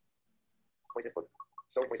 Voice input.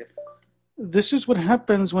 Showing voice input. This is what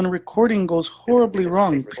happens when a recording goes horribly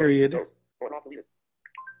wrong, period. Or not deleted.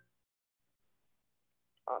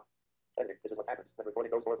 Editing. This is what happens when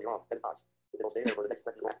recording goes horribly wrong. Edit box. It'll stay there for the next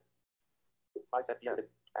 20 minutes. 5:10 p.m.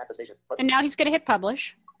 Add the station. And now he's going to hit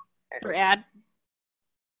publish or add.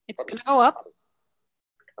 It's going to go up.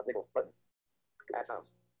 Unlabeled button. Add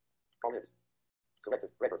sounds. All names.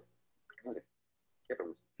 Selected. Record. Music.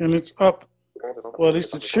 Interludes. And it's up. Well, at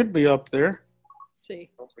least it should be up there. Let's see.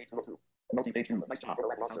 Home screen 202. Multi-page 2. Nice job.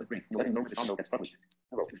 Sounds great. Let him know when the download gets published.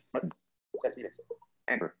 Button. Set Phoenix.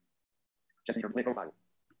 Anchor. Jesse, your play profile.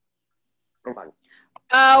 Profile.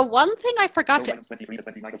 One thing I forgot to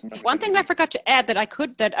add that I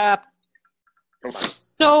could Profile.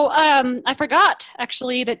 so I forgot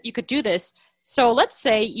actually that you could do this. So let's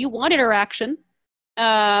say you want interaction.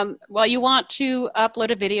 Well, you want to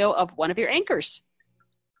upload a video of one of your anchors.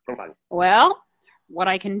 Profile. Well, what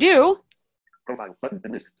I can do Profile. Button.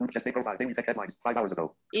 And list. Just say profile. Daily tech headlines. 5 hours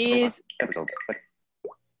ago. is Episode.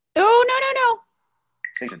 oh no.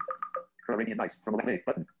 Station. Arabian Nights. From 11.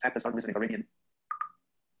 Button. Tap to start listening. Arabian.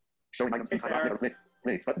 Showing items. Hey, Sarah.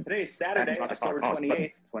 Play. Button. Today's Saturday, October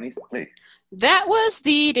 28th, 20. Play. That was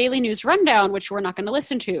the Daily News Rundown, which we're not going to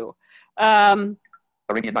listen to.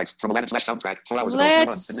 Arabian Nights. From 11 / soundtrack. 4 hours ago.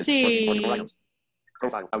 Let's 1 minute, see. 44 items.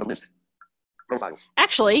 Profile. Out of list. Profile.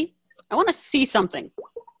 Actually, I want to see something.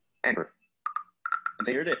 Anchor.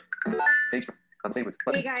 Here it is. Page. Unfavored.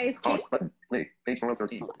 Button. Hey guys, Pause. Button. Play. Page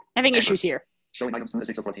 413. Having issues here. Showing items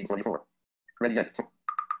 6 of 1444. Ready yet.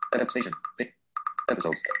 Edit station. Pick.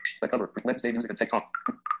 Episodes. The cover. Wednesday music and tech talk.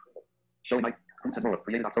 Showing items and more.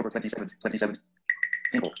 Created October 27th.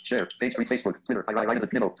 People. Share. Page 3 Facebook. Twitter. I write in the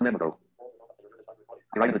middle. 2 M ago.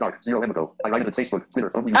 I write in the dark. 0 M ago. I write in the Facebook.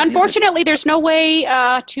 Twitter. Only Unfortunately, there's no way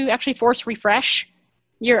to actually force refresh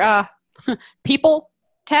your people.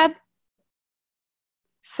 tab.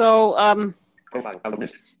 So Profile out of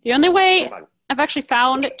list. the only way Profile. I've actually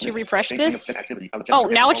found to refresh Staging of this. set activity. Out of Oh,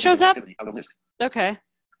 check. now it shows up? Activity out of list. Okay.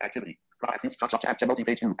 Activity. Chat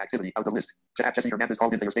multi-page 2. Activity out of list. Chat Jesse Hernandez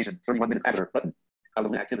called into your station. 31 minutes after. Button. Out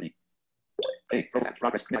of activity. Hey,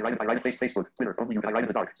 progress. Can I write it? Facebook, Twitter. Only you can write in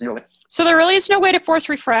the dark. 0. So there really is no way to force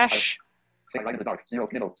refresh Say write in the dark. 0.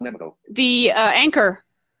 Middle. 2 ago. the Anchor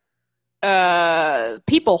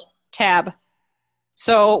people tab.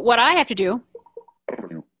 So what I have to do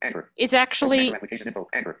Overview. Anchor. is actually Anchor application info.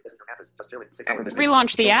 Anchor.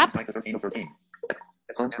 relaunch the app. 9 to 13 of 13.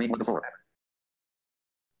 Home screen 1 to 4.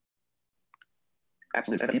 Apps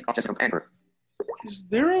list. Options from Anchor. Is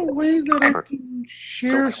there a way that I can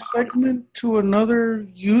share a segment to another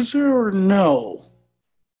user or no?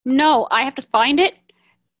 No, I have to find it,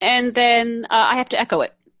 and then I have to echo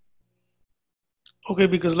it. Okay,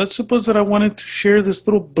 because let's suppose that I wanted to share this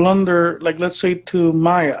little blunder, like let's say to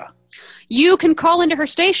Maya. You can call into her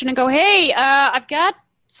station and go, hey, I've got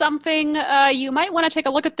something. You might want to take a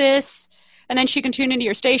look at this. And then she can tune into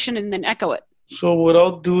your station and then echo it. So what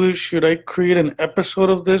I'll do is, should I create an episode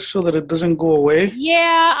of this so that it doesn't go away?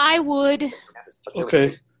 Yeah, I would.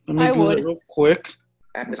 Okay, let me I do would. that real quick.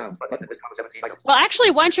 Well,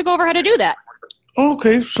 actually, why don't you go over how to do that?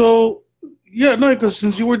 Okay, so, yeah, no, because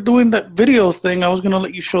since you were doing that video thing, I was going to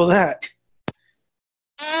let you show that.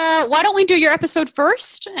 Why don't we do your episode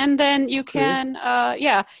first, and then you can,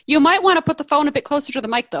 yeah. You might want to put the phone a bit closer to the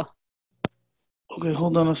mic, though. Okay,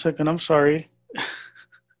 hold on a second. I'm sorry.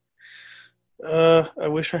 I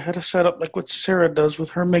wish I had a setup like what Sarah does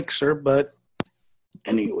with her mixer, but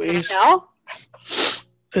anyways. No?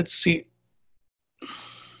 Let's see.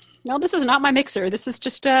 No, this is not my mixer. This is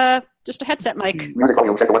just a headset mic. Music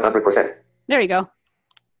volume set to 100%. There you go.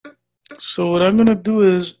 So what I'm going to do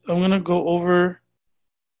is I'm going to go over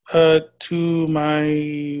to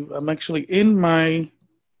I'm actually in my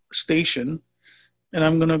station, and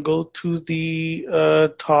I'm going to go to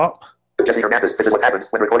the top. Jesse Hernandez, this is what happens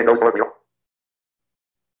when recording goes for real.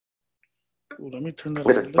 Ooh, let me turn that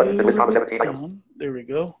Listen, a button, little 17 bit items. down. There we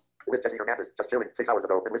go. With Jesse Hernandez, just chilling 6 hours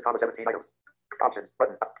ago. In 17 items. Options,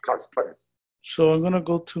 button, charts, button. So I'm going to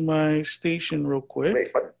go to my station real quick.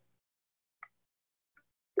 Page, button.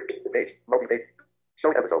 Page, multi-page.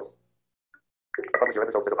 Show episodes. Publish your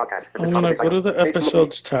episodes as a podcast. I'm going to go to the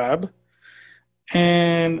episodes tab,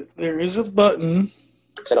 and there is a button.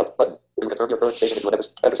 Set up, button. You can turn your current station into an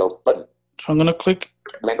episode, button. So I'm going to click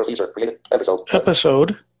Anchor feature, create episode.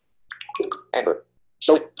 episode. Anchor.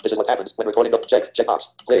 Show it. This is what happens when recording up. Checkbox.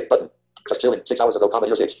 Play, button. Just chilling 6 hours ago, comma,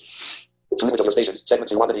 year 6. Choose which of your stations,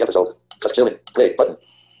 segments you want in the episode. Just chilling. Play, button.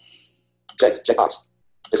 Checkbox.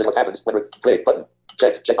 This is what happens when play, button.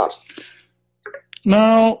 Checkbox.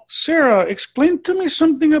 Now, Sarah, explain to me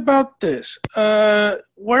something about this. Why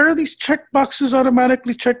are these checkboxes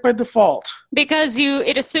automatically checked by default? Because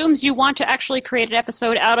it assumes you want to actually create an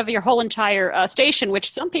episode out of your whole entire station,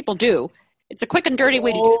 which some people do. It's a quick and dirty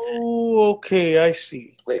way to do that. Oh, okay, I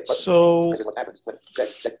see. So,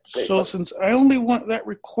 since I only want that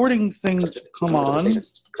recording thing to come on, I'm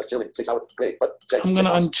going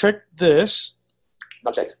to uncheck this.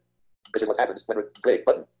 Not checked. This is what happens when play,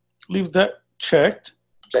 button. Leave that checked.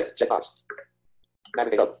 Checkbox.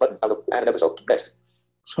 Navigate up, button, out of add an episode. Next.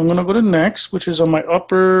 So I'm going to go to next, which is on my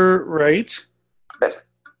upper right. Next.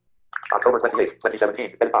 October 28th,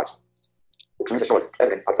 2017. Edit box. Choose a short.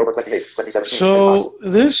 Editing. October 28th, 2017. So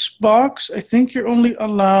this box, I think you're only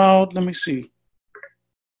allowed, let me see.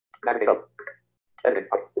 Navigate up. Editing.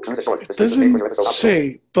 Choose a short. It doesn't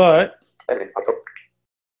say, but Editing. October.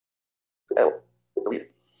 L.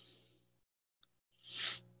 Delete.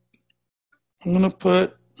 I'm going to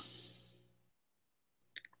put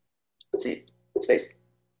Z. Space.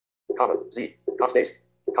 Comma. Z. Not space.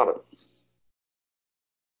 Comma.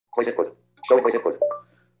 Voice input. Show voice input.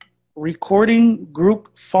 recording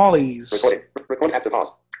group follies. Recording. Record after pause.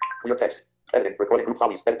 Your text. Editing. Recording group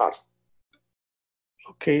follies. Edit box.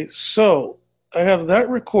 Okay, so I have that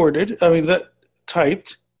recorded. I mean, that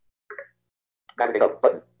typed. Navigate up.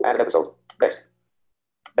 Button. Add an episode. Next.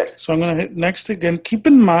 Next. So I'm going to hit next again. Keep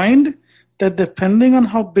in mind that depending on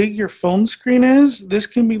how big your phone screen is, this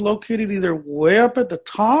can be located either way up at the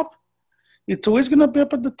top. It's always going to be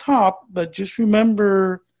up at the top, but just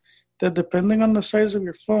remember that depending on the size of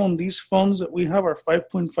your phone, these phones that we have are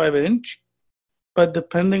 5.5 inch. But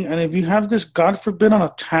depending, and if you have this, God forbid, on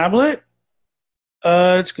a tablet,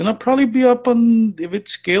 it's going to probably be up on, if it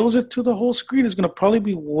scales it to the whole screen, it's going to probably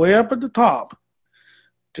be way up at the top.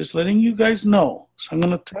 Just letting you guys know. So I'm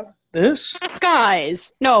going to tap this.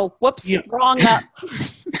 Skies. No, whoops, Yeah. wrong up.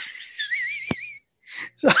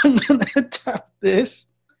 So I'm going to tap this.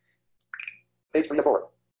 Page 3 of 4.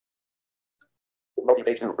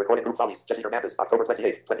 Multi-page 2. Recording group follies. Jesse Hernandez, October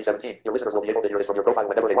 28th, 2017. Your listeners will be able to hear this from your profile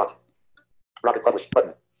whenever they want. Rocket publish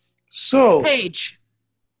button. So. Page.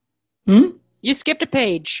 Hmm? You skipped a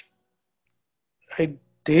page. I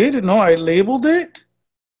did? No, I labeled it.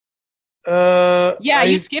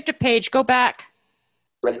 You skipped a page. Go back.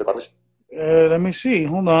 Ready to publish? Let me see.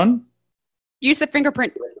 Hold on. Use the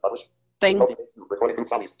fingerprint thing. Multi-page 2. Recording group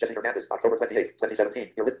follies. Jesse Hernandez, October 28th,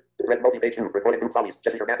 2017. Multi-page 2. Recording group follies.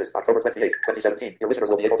 Jesse Hernandez, October 28th, 2017. Your listeners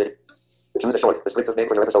will be able to choose a short descriptive name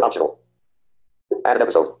for your episode optional. Add an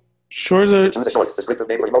episode. Choose a short descriptive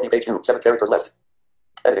name for your multi-page 2. 7 characters left.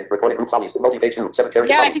 Editing. Recording group follies. Multi-page 2. 7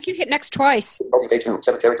 characters. Yeah, I think you hit next twice. Multi-page 2.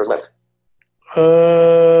 7 characters left.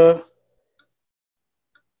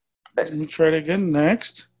 Let me try it again.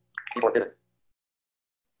 Next. Keyboard hidden.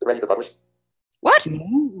 Ready to publish? What?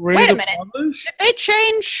 No, wait a minute. Publish? Did they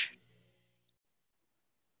change?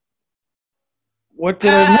 What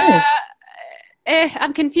did I miss?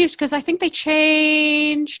 I'm confused because I think they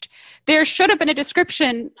changed. There should have been a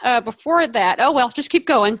description before that. Oh, well, just keep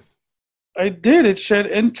going. I did. It said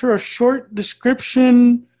enter a short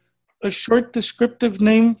description, a short descriptive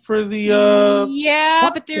name for the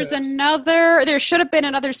podcast. But there should have been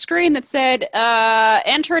another screen that said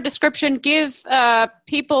enter a description, give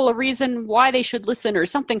people a reason why they should listen or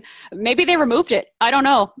something. Maybe they removed it. I don't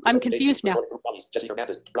know. I'm confused now. Jesse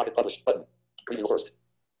Hernandez, rocket publish button. Preview first.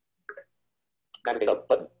 Navigate up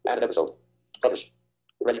button. Add an episode. Publish.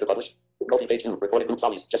 Ready to publish. Multi-page 2. Recording group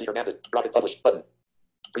follies. Jesse Hernandez, rocket publish button.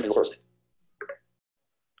 Preview first.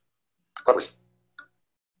 Publish.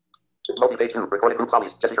 Multi-page 2. Recording group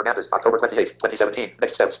follies. Jesse Hernandez, October 28th, 2017.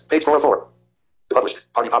 Next steps. Page 404. Published.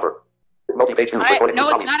 Party popper. Multi-page 2. Recording no,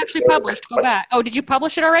 group it's follies. not actually published. Go back. Oh, did you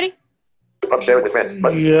publish it already? Share it with friends.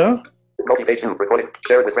 Button. Yeah. Multi-page 2. Recording.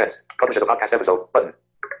 Share it with friends. Publish as a podcast episode. Button.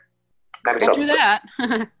 Don't do that.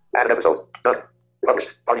 Add an episode. Done. Published.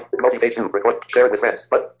 Party. Multi-page 2. Record. Share it with friends.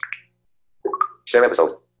 Button. Share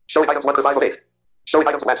episode. Showing items 1 to 5 of 8. Showing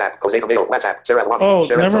items WhatsApp. Jose Romero. WhatsApp. Sarah Wami. Oh,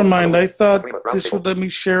 share never episode. mind. I thought this would let me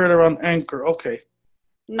share it around Anchor. Okay.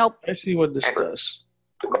 Nope. I see what this Anchor. does.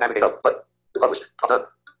 Navigate up. Button. Published. Done.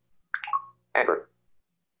 Anchor.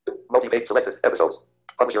 Multi-page selected. Episodes.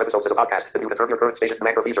 Publish your episodes as a podcast. If you can turn your current station to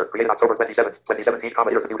Anchor feature. Created October 27th, 2017.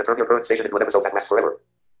 Years if you can turn your current station into an episode that lasts forever.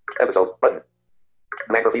 Episodes. Button.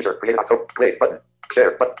 Anchor feature. Created October. Play. Button.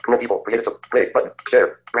 Share. Button. Cool people. Created some. Play. Button.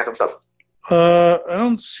 Share. Random stuff. I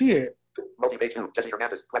don't see it. Multi-page 2. Jesse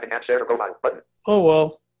Hernandez. Clap and add share your profile. Button. Oh,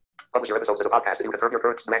 well. Publish your episodes as a podcast. If you can turn your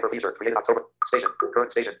current Anchor feature. Created October. Station.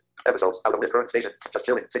 Current station. Episodes. Out of this current station. Just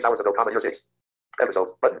chilling. 6 hours ago. Year 6.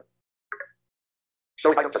 Episodes. Button.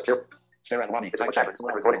 Showing item. Just chill. Sarah and Wami. This is what happens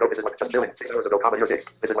when recording goes. This is what just chilling. 6 hours ago. Year 6.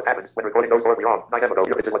 This is what happens when recording goes horribly wrong. 9 ago.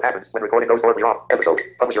 This is what happens when recording goes horribly wrong. Episodes.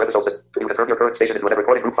 Publish your episodes. If you can turn your current station into an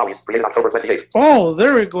recording group follies. Created October 28th. Oh,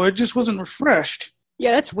 there we go. It just wasn't refreshed.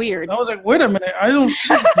 Yeah, that's weird. I was like, wait a minute. I don't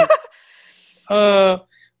see it.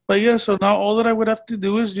 But yeah, so now all that I would have to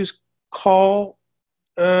do is just call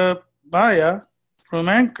Maya from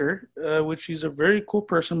Anchor, which she's a very cool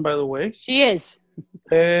person, by the way. She is.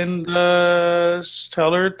 And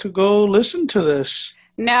tell her to go listen to this.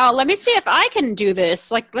 Now, let me see if I can do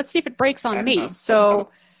this. Let's see if it breaks on me. So,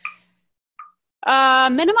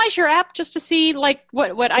 minimize your app just to see,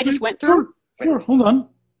 what I just went through. Sure, hold on.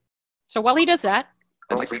 So while he does that,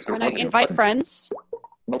 I'm going to invite friends.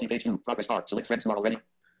 Multi-page 2. Progress bar. Select friends who are already.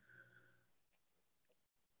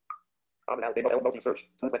 Multi-search.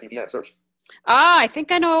 220 via search. I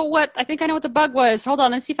think I know what the bug was. Hold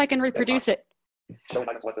on, let's see if I can reproduce it. Showing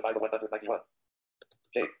items 1 to 5 of 191.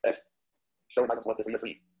 J. S. Showing items 1 to 3 of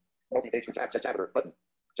 3. Multi-page 2. Just avatar. Button.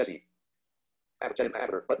 Jesse.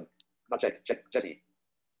 Avatar. Button. Not check. Check. Jesse.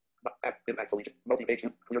 Impact solution. Multi-page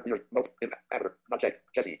 2. Clear. Avatar. Not check.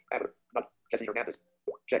 Jesse. Avatar. Not Jesse Hernandez.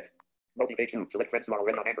 Check. Multi-page 2. Select friends who are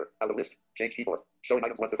already on Anchor. Out of list. Change keyboard. Showing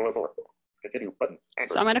items 1 to 404. Continue. Button.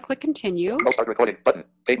 Anchor. So I'm going to click continue. Start recording. Button.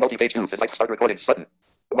 Multi-page 2. Start recording. Button.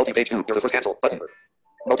 Multi-page 2. You're the first cancel. Button.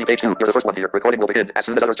 Multi-page 2. You're the first one here. Recording will begin as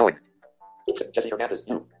soon as others join. Jesse Hernandez.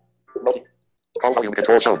 You. Call volume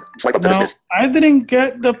control shown. Swipe up to dismiss. I didn't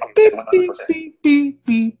get the beep, beep, beep, beep,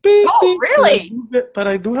 beep, beep. Oh, really? But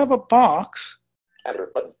I do have a box.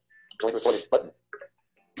 Avatar. Button. Join recording. Button.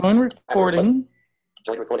 Join recording.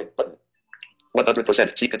 Join recording. Button.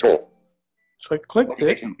 100% seat control. So I clicked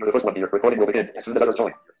it. You're the first one here. Recording will begin as soon as others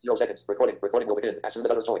join. 0 seconds. Recording will begin as soon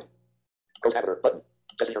as others join. Close Avatar. Button.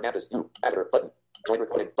 Jesse Hernandez. You. Avatar. Button. Join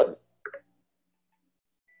recording. Button.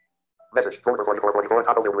 Message. 444444.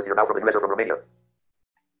 Top over with your mouth from the US or from Romania.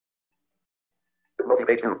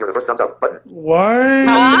 Multi-page 2. You're the first thumbs up. Button. Why?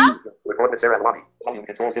 Huh? Record with Sarah and Wami. Volume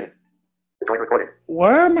controls hidden. Join recording.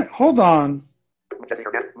 Why am I? Hold on. Jesse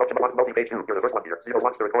Hernandez. Multi-page 2. You're the first one here. Zero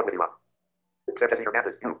wants to record with you. Sarah Jesse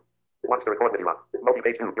Hernandez. You. Wants to record with you.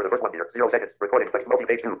 Multi-page 2. You're the first one here. 0 seconds. Recording. Flex.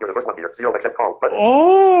 Multi-page 2. You're the first one here. 0 accept call. Button.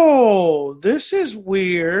 Oh, this is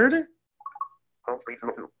weird. Home screen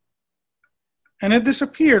 2. And it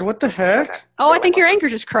disappeared. What the heck? Oh, I think your anchor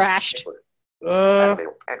just crashed. Anchor.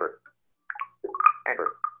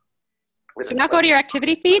 So now go to your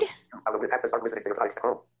activity feed.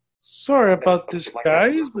 Sorry about this,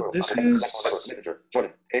 guys, but this is.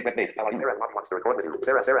 Jordan. Hey, webmate. How are you? Sarah Lobby wants to record with you.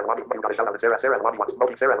 Sarah Lobby. You got a shout out. Sarah Lobby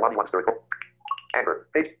wants to record. Anchor.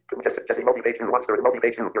 Page. Jesse multi-page 2 wants to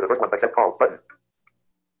multi-page 2. You're the first one. Accept call. Button.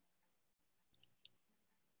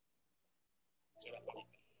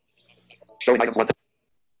 Showing items 1.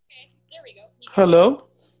 Hello? Hello?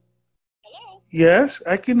 Yes,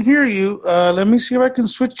 I can hear you. Let me see if I can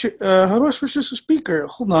switch it. How do I switch this to speaker?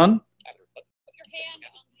 Hold on. Put your hand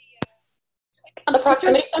on the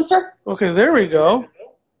proximity sensor. Okay, there we go.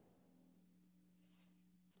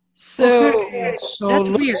 So Okay, so that's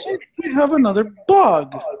looks weird. like we have another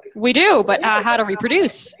bug. We do, but how to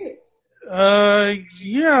reproduce? Yeah,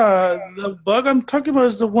 the bug I'm talking about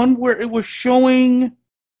is the one where it was showing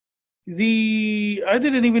the. I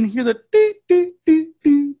didn't even hear the.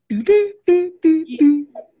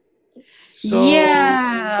 So,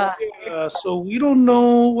 Yeah. So we don't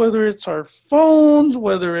know whether it's our phones,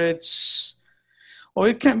 whether it's. Oh,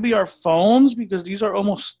 it can't be our phones because these are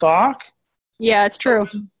almost stock. Yeah, it's true.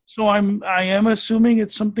 So I am assuming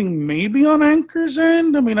it's something maybe on Anchor's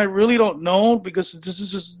end. I mean, I really don't know because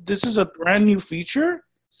this is a brand new feature.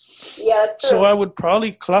 Yeah, it's true. So I would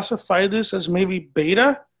probably classify this as maybe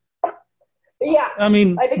beta. Yeah, I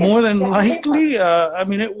mean, I think more it's than definitely likely. I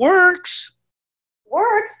mean, it works.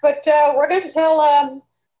 works, but we're going to tell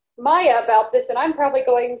Maya about this, and I'm probably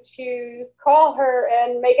going to call her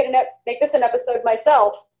and make this an episode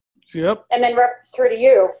myself, Yep. and then reference her to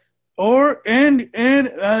you. Or and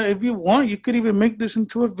if you want, you could even make this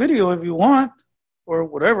into a video if you want, or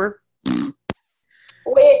whatever.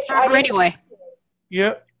 Which Anyway,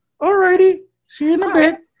 Yep. Alrighty. See you in a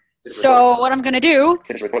bit. so what I'm going to do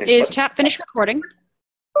Finish recording. is Button. tap finish recording.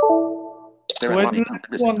 Sarah Do I Lobby. do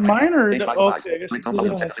it on mine or Page 5 okay? five. I guess Ringtone it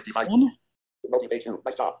volume on 1055. phone. Multi-page 2.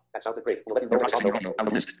 Nice job. That sounded great. We'll let you know when it's on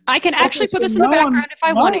the list. I can actually Okay, put this so in the now on background if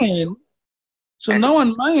I want to. mine- So now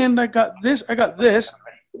on my end, I got this.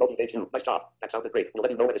 Multi-page 2. Nice job. That sounded great. We'll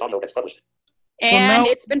let you know when this audio gets published. And now-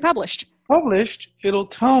 it's been published. Published. It'll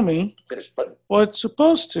tell me Finish. Button. what it's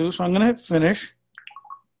supposed to. So I'm gonna hit finish.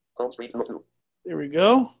 Home screen 2. There we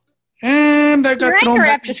go. And I got Your thrown Anchor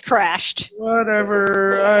back. app just crashed.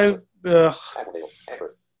 Whatever. Anchor.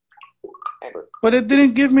 Anchor. But it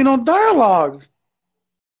didn't give me no dialogue.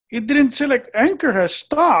 It didn't say like Anchor has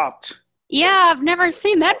stopped. Yeah, I've never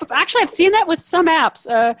seen that before. Actually, I've seen that with some apps.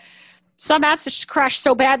 Some apps that just crash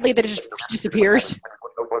so badly that it just disappears.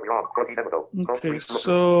 Okay,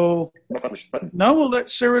 so now we'll let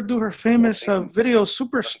Sarah do her famous video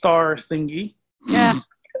superstar thingy. Yeah.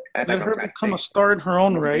 Let her become a star in her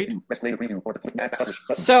own right.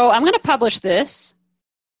 So I'm going to publish this.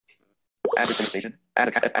 Add a station. Add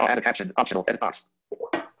a caption. Optional. Edit box.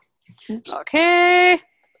 Okay.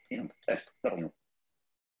 U-S-W.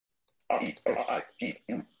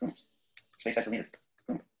 R-E-O-R-I-G-U. Space S deleted.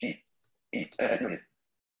 G-E-S deleted.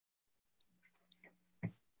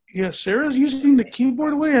 Yeah, Sarah's using the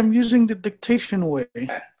keyboard way. I'm using the dictation way.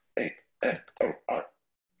 A-N-O-R.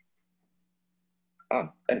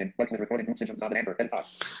 Editing. Works with recording group systems on an Anchor. Edit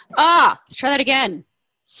box. Let's try that again.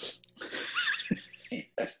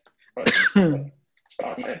 E-S.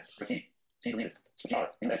 R-E-N. T. T deleted.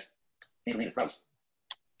 R-U-S. T deleted. Browse.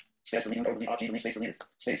 Space deleted. O-V-R-G deleted. Space deleted.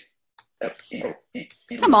 Space. F-E-O-E.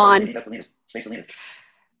 Come on. Space deleted.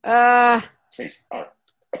 Space. R.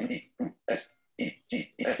 U-D-U-S.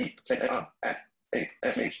 E-G-E-S-E.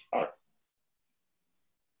 A-S-H-R.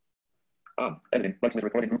 Editing. Works with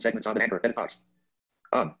recording group segments on an Anchor. Edit box.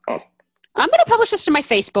 Off. I'm going to publish this to my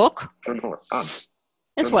Facebook 34.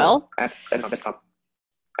 as well. Add. Edit on desktop.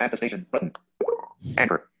 Add the station. Button.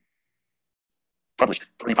 Anchor. Published.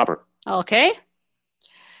 Green popper. Okay.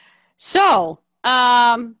 So,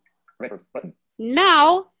 Record. Button.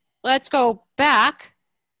 now let's go back.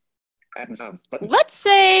 Add new sound. Button. Let's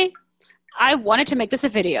say I wanted to make this a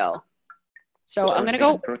video. So I'm going to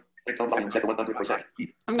go Ringtone volume set to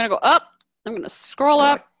 100%. up. I'm going to scroll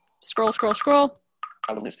up. Scroll.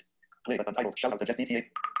 On the list. Play but untitled. Shout out to Just DTA.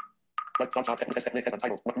 But song test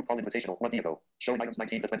untitled. One group call invitational. 1 Diego. Showing items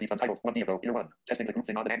 19 to 20 untitled. 1 Diego. Year 1. Testing the group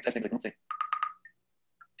thing on the hand. Testing the group thing.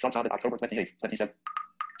 Songs on October 28th. 27.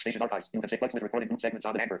 Station archives. You can check flex with recording group segments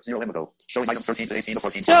on Anchor. 0 ago. Showing items 13 to 18 to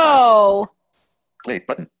 14. So Play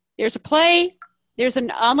button. there's a play. There's an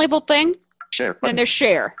unlabeled thing. Share button. And there's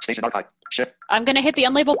share. Station archive. Share. I'm going to hit the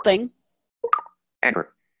unlabeled thing.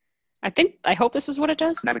 Anchor. I hope this is what it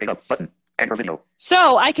does. Navigate up button. Anchor video.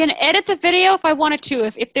 So I can edit the video if I wanted to,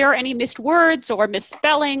 if there are any missed words or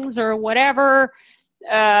misspellings or whatever.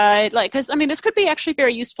 Because I mean, this could be actually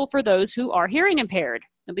very useful for those who are hearing impaired.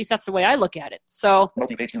 At least that's the way I look at it. So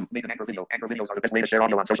Multi-page 2. Make an Anchor video. Anchor videos are the best way to share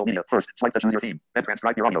audio on social media. First, swipe to choose your theme. Then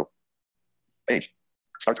transcribe your audio. Page.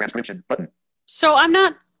 Start transcription button. So I'm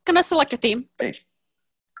not going to select a theme. Page.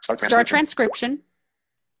 Start transcription.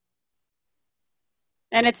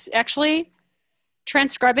 And it's actually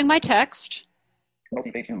transcribing my text.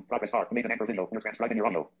 Multi-page 2. Progress bar. Make an Anchor video. You're transcribing your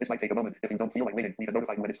audio. This might take a moment. If you don't feel like waiting, we can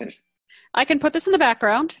notify you when it's finished. I can put this in the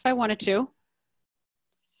background if I wanted to.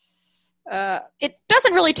 It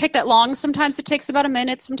doesn't really take that long. Sometimes it takes about a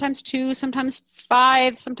minute, sometimes 2, sometimes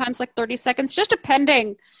 5, sometimes like 30 seconds, just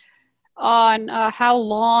depending on how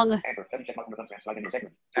long. Anchor. Check mark done transcribing your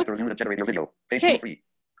segment. After review and generate your video. Page Okay. 3.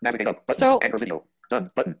 Navigate up button. So Anchor video. Done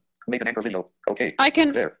button. Make an Anchor video. Okay. I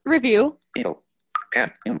can There. review. Edo.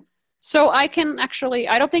 Can. You. So I can actually,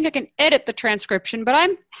 I don't think I can edit the transcription, but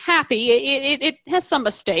I'm happy. It has some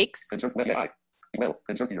mistakes. Insert web AI. Well,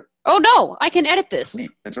 insert here. Oh no, I can edit this. Me.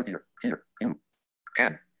 Insert here. Here. You.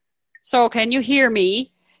 Can. So can you hear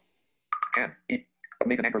me? Can. Eat.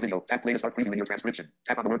 Make an Anchor video. Tap play to start previewing your transcription.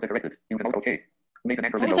 Tap on the word that directed. You can also okay. Make an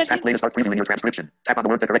Anchor What does video. that Tap mean? play to start previewing your transcription. Tap on the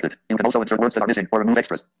word that directed. You can also insert words that are missing or remove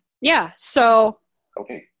extras. Yeah, so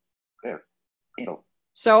Okay. There. Edo.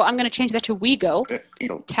 I'm going to change that to WeGo. There.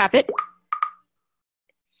 Edo. Tap it.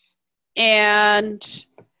 And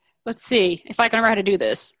let's see if I can remember how to do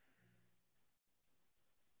this.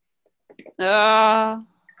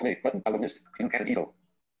 Play button. Out of list. You can Edo.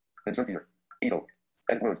 Insert here. Edo.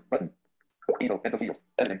 Edit word button. Edo. Enter field.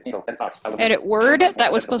 Edit. Edo. Edit box. Out of list. Edit word.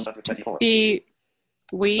 That was supposed to be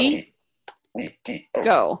we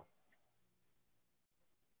go.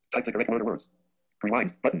 Type the correct word or words.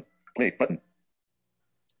 Rewind button. Play button.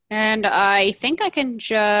 And I think I can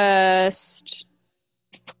just.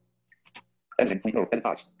 Edit. We go. Edit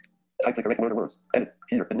box. Type the correct word or words. Edit.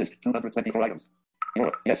 Here. In list. 224 items.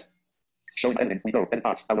 Your. Yes. Showing edit. We go. Edit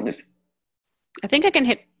box. Out of list. I think I can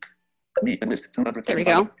hit. Me. In list. 225. There we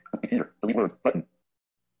go. Here. Delete word button.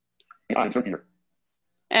 Yeah, insert here.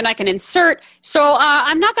 And I can insert. So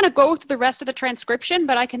I'm not going to go through the rest of the transcription,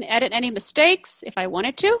 but I can edit any mistakes if I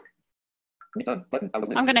wanted to. Done. Button. Out of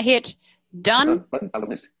list. I'm going to hit done. Button. Out of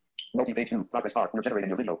list. Multi-page 2. Progress bar. You're generating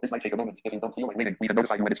your video. This might take a moment. If you don't feel like waiting, we can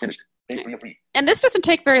notify you when it's finished. Page 3 of 3. And this doesn't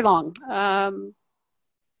take very long.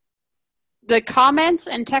 The comments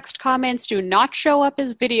and text comments do not show up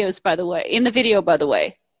as videos, by the way, in the video, by the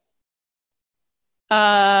way.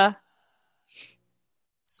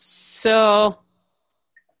 So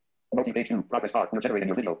Multi-page 2. Progress bar. You're generating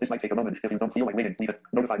your video. This might take a moment. If you don't feel like waiting, we can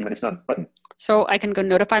notify you when it's done. Button. So I can go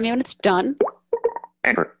notify me when it's done.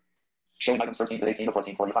 Anchor. Showing items 13 to 18 to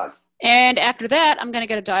 1445. And after that, I'm going to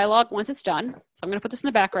get a dialogue once it's done. So I'm going to put this in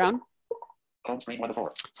the background. Home screen 1 to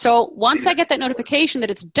 4. So once I get that notification that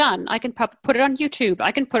it's done, I can put it on YouTube.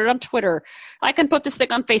 I can put it on Twitter. I can put this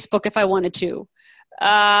thing on Facebook if I wanted to.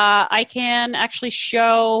 I can actually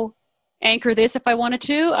anchor this if I wanted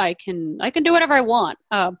to. I can do whatever I want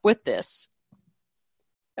with this.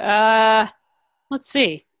 Let's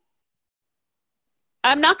see.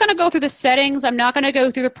 I'm not going to go through the settings. I'm not going to go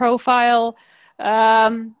through the profile.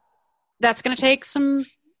 That's going to take some,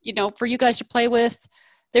 for you guys to play with.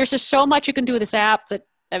 There's just so much you can do with this app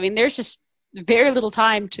there's just very little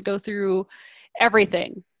time to go through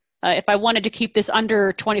everything if I wanted to keep this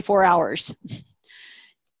under 24 hours.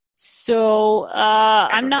 So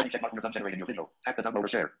I'm not. Check mark when you're done generating your video. Tap the download or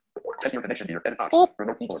share. Test your connection here. Edit box. Oops.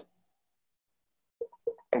 Remote keyboard.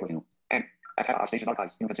 Overview. And at Station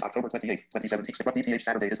Archives. You can see October 28th, 2017. Step up DTH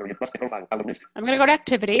Saturday history plus the profile. Out of list. I'm going to go to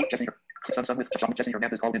activity. Jesse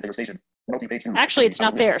Hernandez called into your station. Multi-page 2. Actually, it's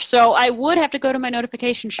not there. So I would have to go to my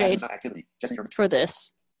notification shade Activity. Jesse for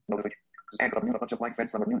this. Notification. Anchor. A bunch of blank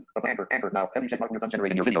threads from a mute. Anchor. Now. Heavy check mark when you're done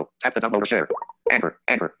generating your video. Tap the download or share. Anchor.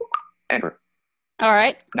 All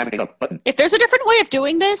right. Navigate up button. If there's a different way of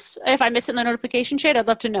doing this, if I miss it in the notification shade, I'd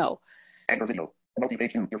love to know. Anchor video.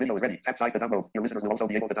 Multi-page 2. Your video is ready. Tap size to download. Your listeners will also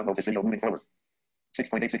be able to download this video moving forward.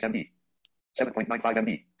 6.86 MB. 7.95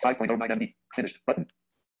 MB. 5.09 MB. Finished. Button.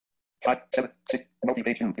 5, 7, 6.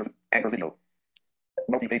 Multi-page 2. Your Anchor video.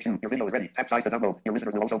 Multi-page 2. Your video is ready. Tap size to download. Your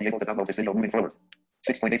listeners will also be able to download this video moving forward.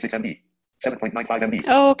 6.86 MB. 7.95 MB.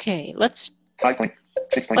 Okay, let's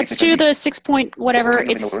 5.6. do the 6 point whatever.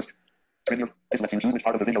 It's This lets you choose which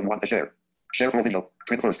part of the video you want to share. Share full video.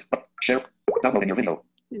 Print first. Share. Downloading your video.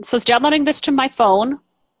 So it's downloading this to my phone.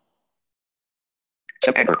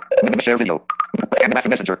 Set enter. Share video. And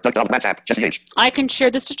Messenger. WhatsApp. Jesse H. I can share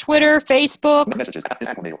this to Twitter, Facebook. Messages.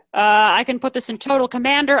 Mail. I can put this in Total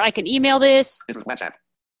Commander. I can email this. It was WhatsApp.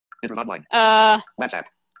 It was online. WhatsApp.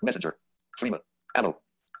 Messenger. Streamer. Hello.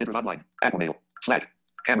 It was online. Mail. Slash.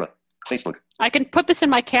 Camera. Facebook. I can put this in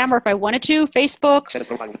my camera if I wanted to. Facebook. Set as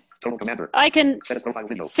profile. Total Commander. I can set as profile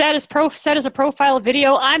video. Set as a profile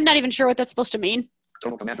video. I'm not even sure what that's supposed to mean.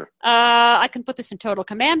 Total Commander. I can put this in Total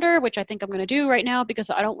Commander, which I think I'm going to do right now because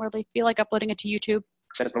I don't really feel like uploading it to YouTube.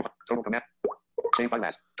 Set as profile. Total Commander. Save file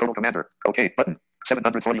as. Total Commander. OK. Button.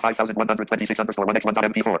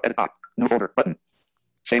 745,126_1x1.mp4. Edit box. New folder. Button.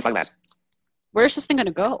 Save file as. Where's this thing going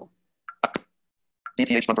to go?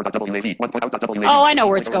 DTH number.wav. 1.out.wav. Oh, I know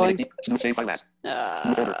where it's going. New save file as.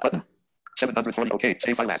 New folder. Button. 740. OK.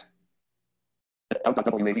 Save file as.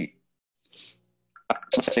 Out.wav.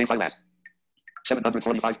 Save file as.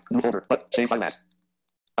 745. New folder. But save file as.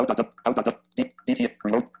 DTH.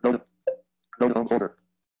 Reload. Load home folder.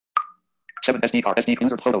 7 SD card. SD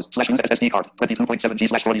user photos. /use SD card.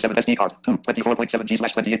 22.7G/47 SD card.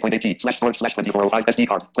 24.7G/28.AP. /storage/2405 SD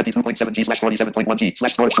card.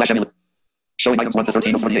 22.7G/47.1G. Showing items 1 to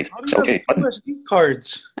 13 of 48. OK. Button. SD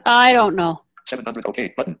cards. I don't know. 700.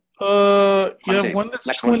 OK. Button. You have one that's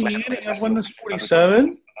 28 and you have one that's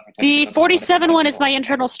 47? The 47 one is my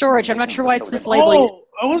internal storage. I'm not sure why it's mislabeling. Oh,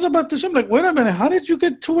 I was about to say, I'm like, wait a minute, how did you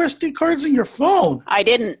get 2 SD cards in your phone? I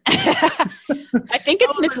didn't. I think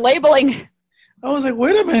it's mislabeling. I was like,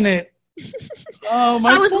 wait a minute. I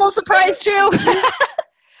was a little surprised too.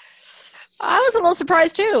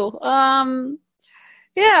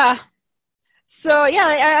 Yeah. So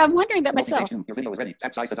yeah, I'm wondering that myself. Your video is ready.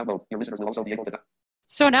 Tap size to download. Your listeners will also be able to.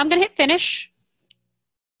 So now I'm going to hit finish.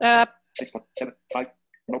 6.75.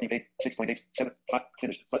 Multi-page. 6.875.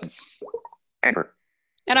 Finish. Button. Anchor.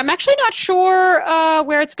 And I'm actually not sure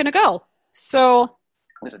where it's going to go. So.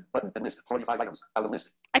 Listen. Button. And list. 45 items. Out of list.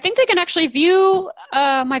 I think they can actually view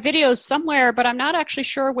my videos somewhere, but I'm not actually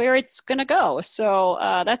sure where it's going to go. So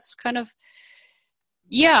that's kind of.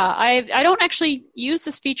 Yeah, I don't actually use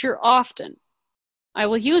this feature often. I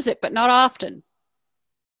will use it, but not often.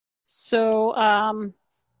 So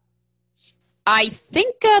I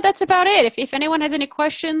think that's about it. If anyone has any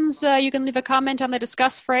questions, you can leave a comment on the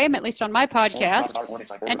Discuss frame, at least on my podcast.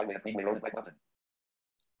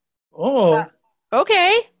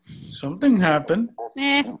 Okay. Something happened.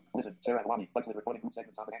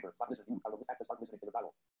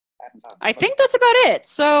 I think that's about it.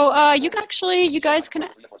 So you guys can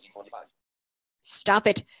stop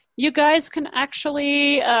it. You guys can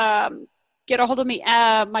actually get a hold of me.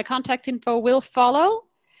 My contact info will follow.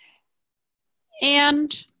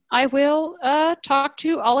 And I will talk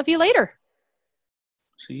to all of you later.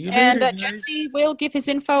 See you later, and Jesse will give his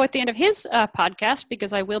info at the end of his podcast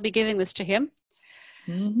because I will be giving this to him.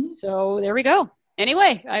 Mm-hmm. So there we go.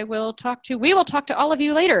 Anyway, we will talk to all of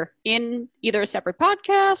you later in either a separate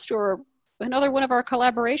podcast or another one of our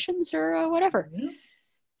collaborations or whatever. Yeah.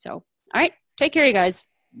 So, all right. Take care, you guys.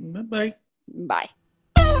 Bye-bye. Bye.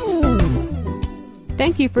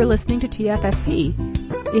 Thank you for listening to TFFP.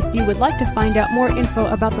 If you would like to find out more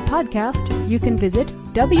info about the podcast, you can visit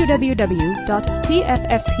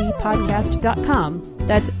www.tffppodcast.com.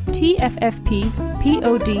 That's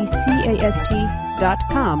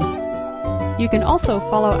TFFPPODCAST.com. You can also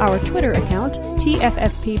follow our Twitter account,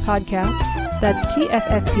 TFFP Podcast, that's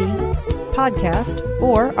TFFP Podcast,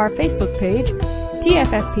 or our Facebook page,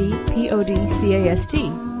 TFFP PODCAST.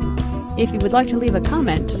 If you would like to leave a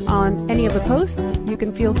comment on any of the posts, you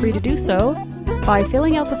can feel free to do so by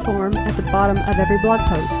filling out the form at the bottom of every blog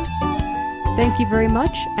post. Thank you very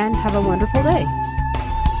much and have a wonderful day.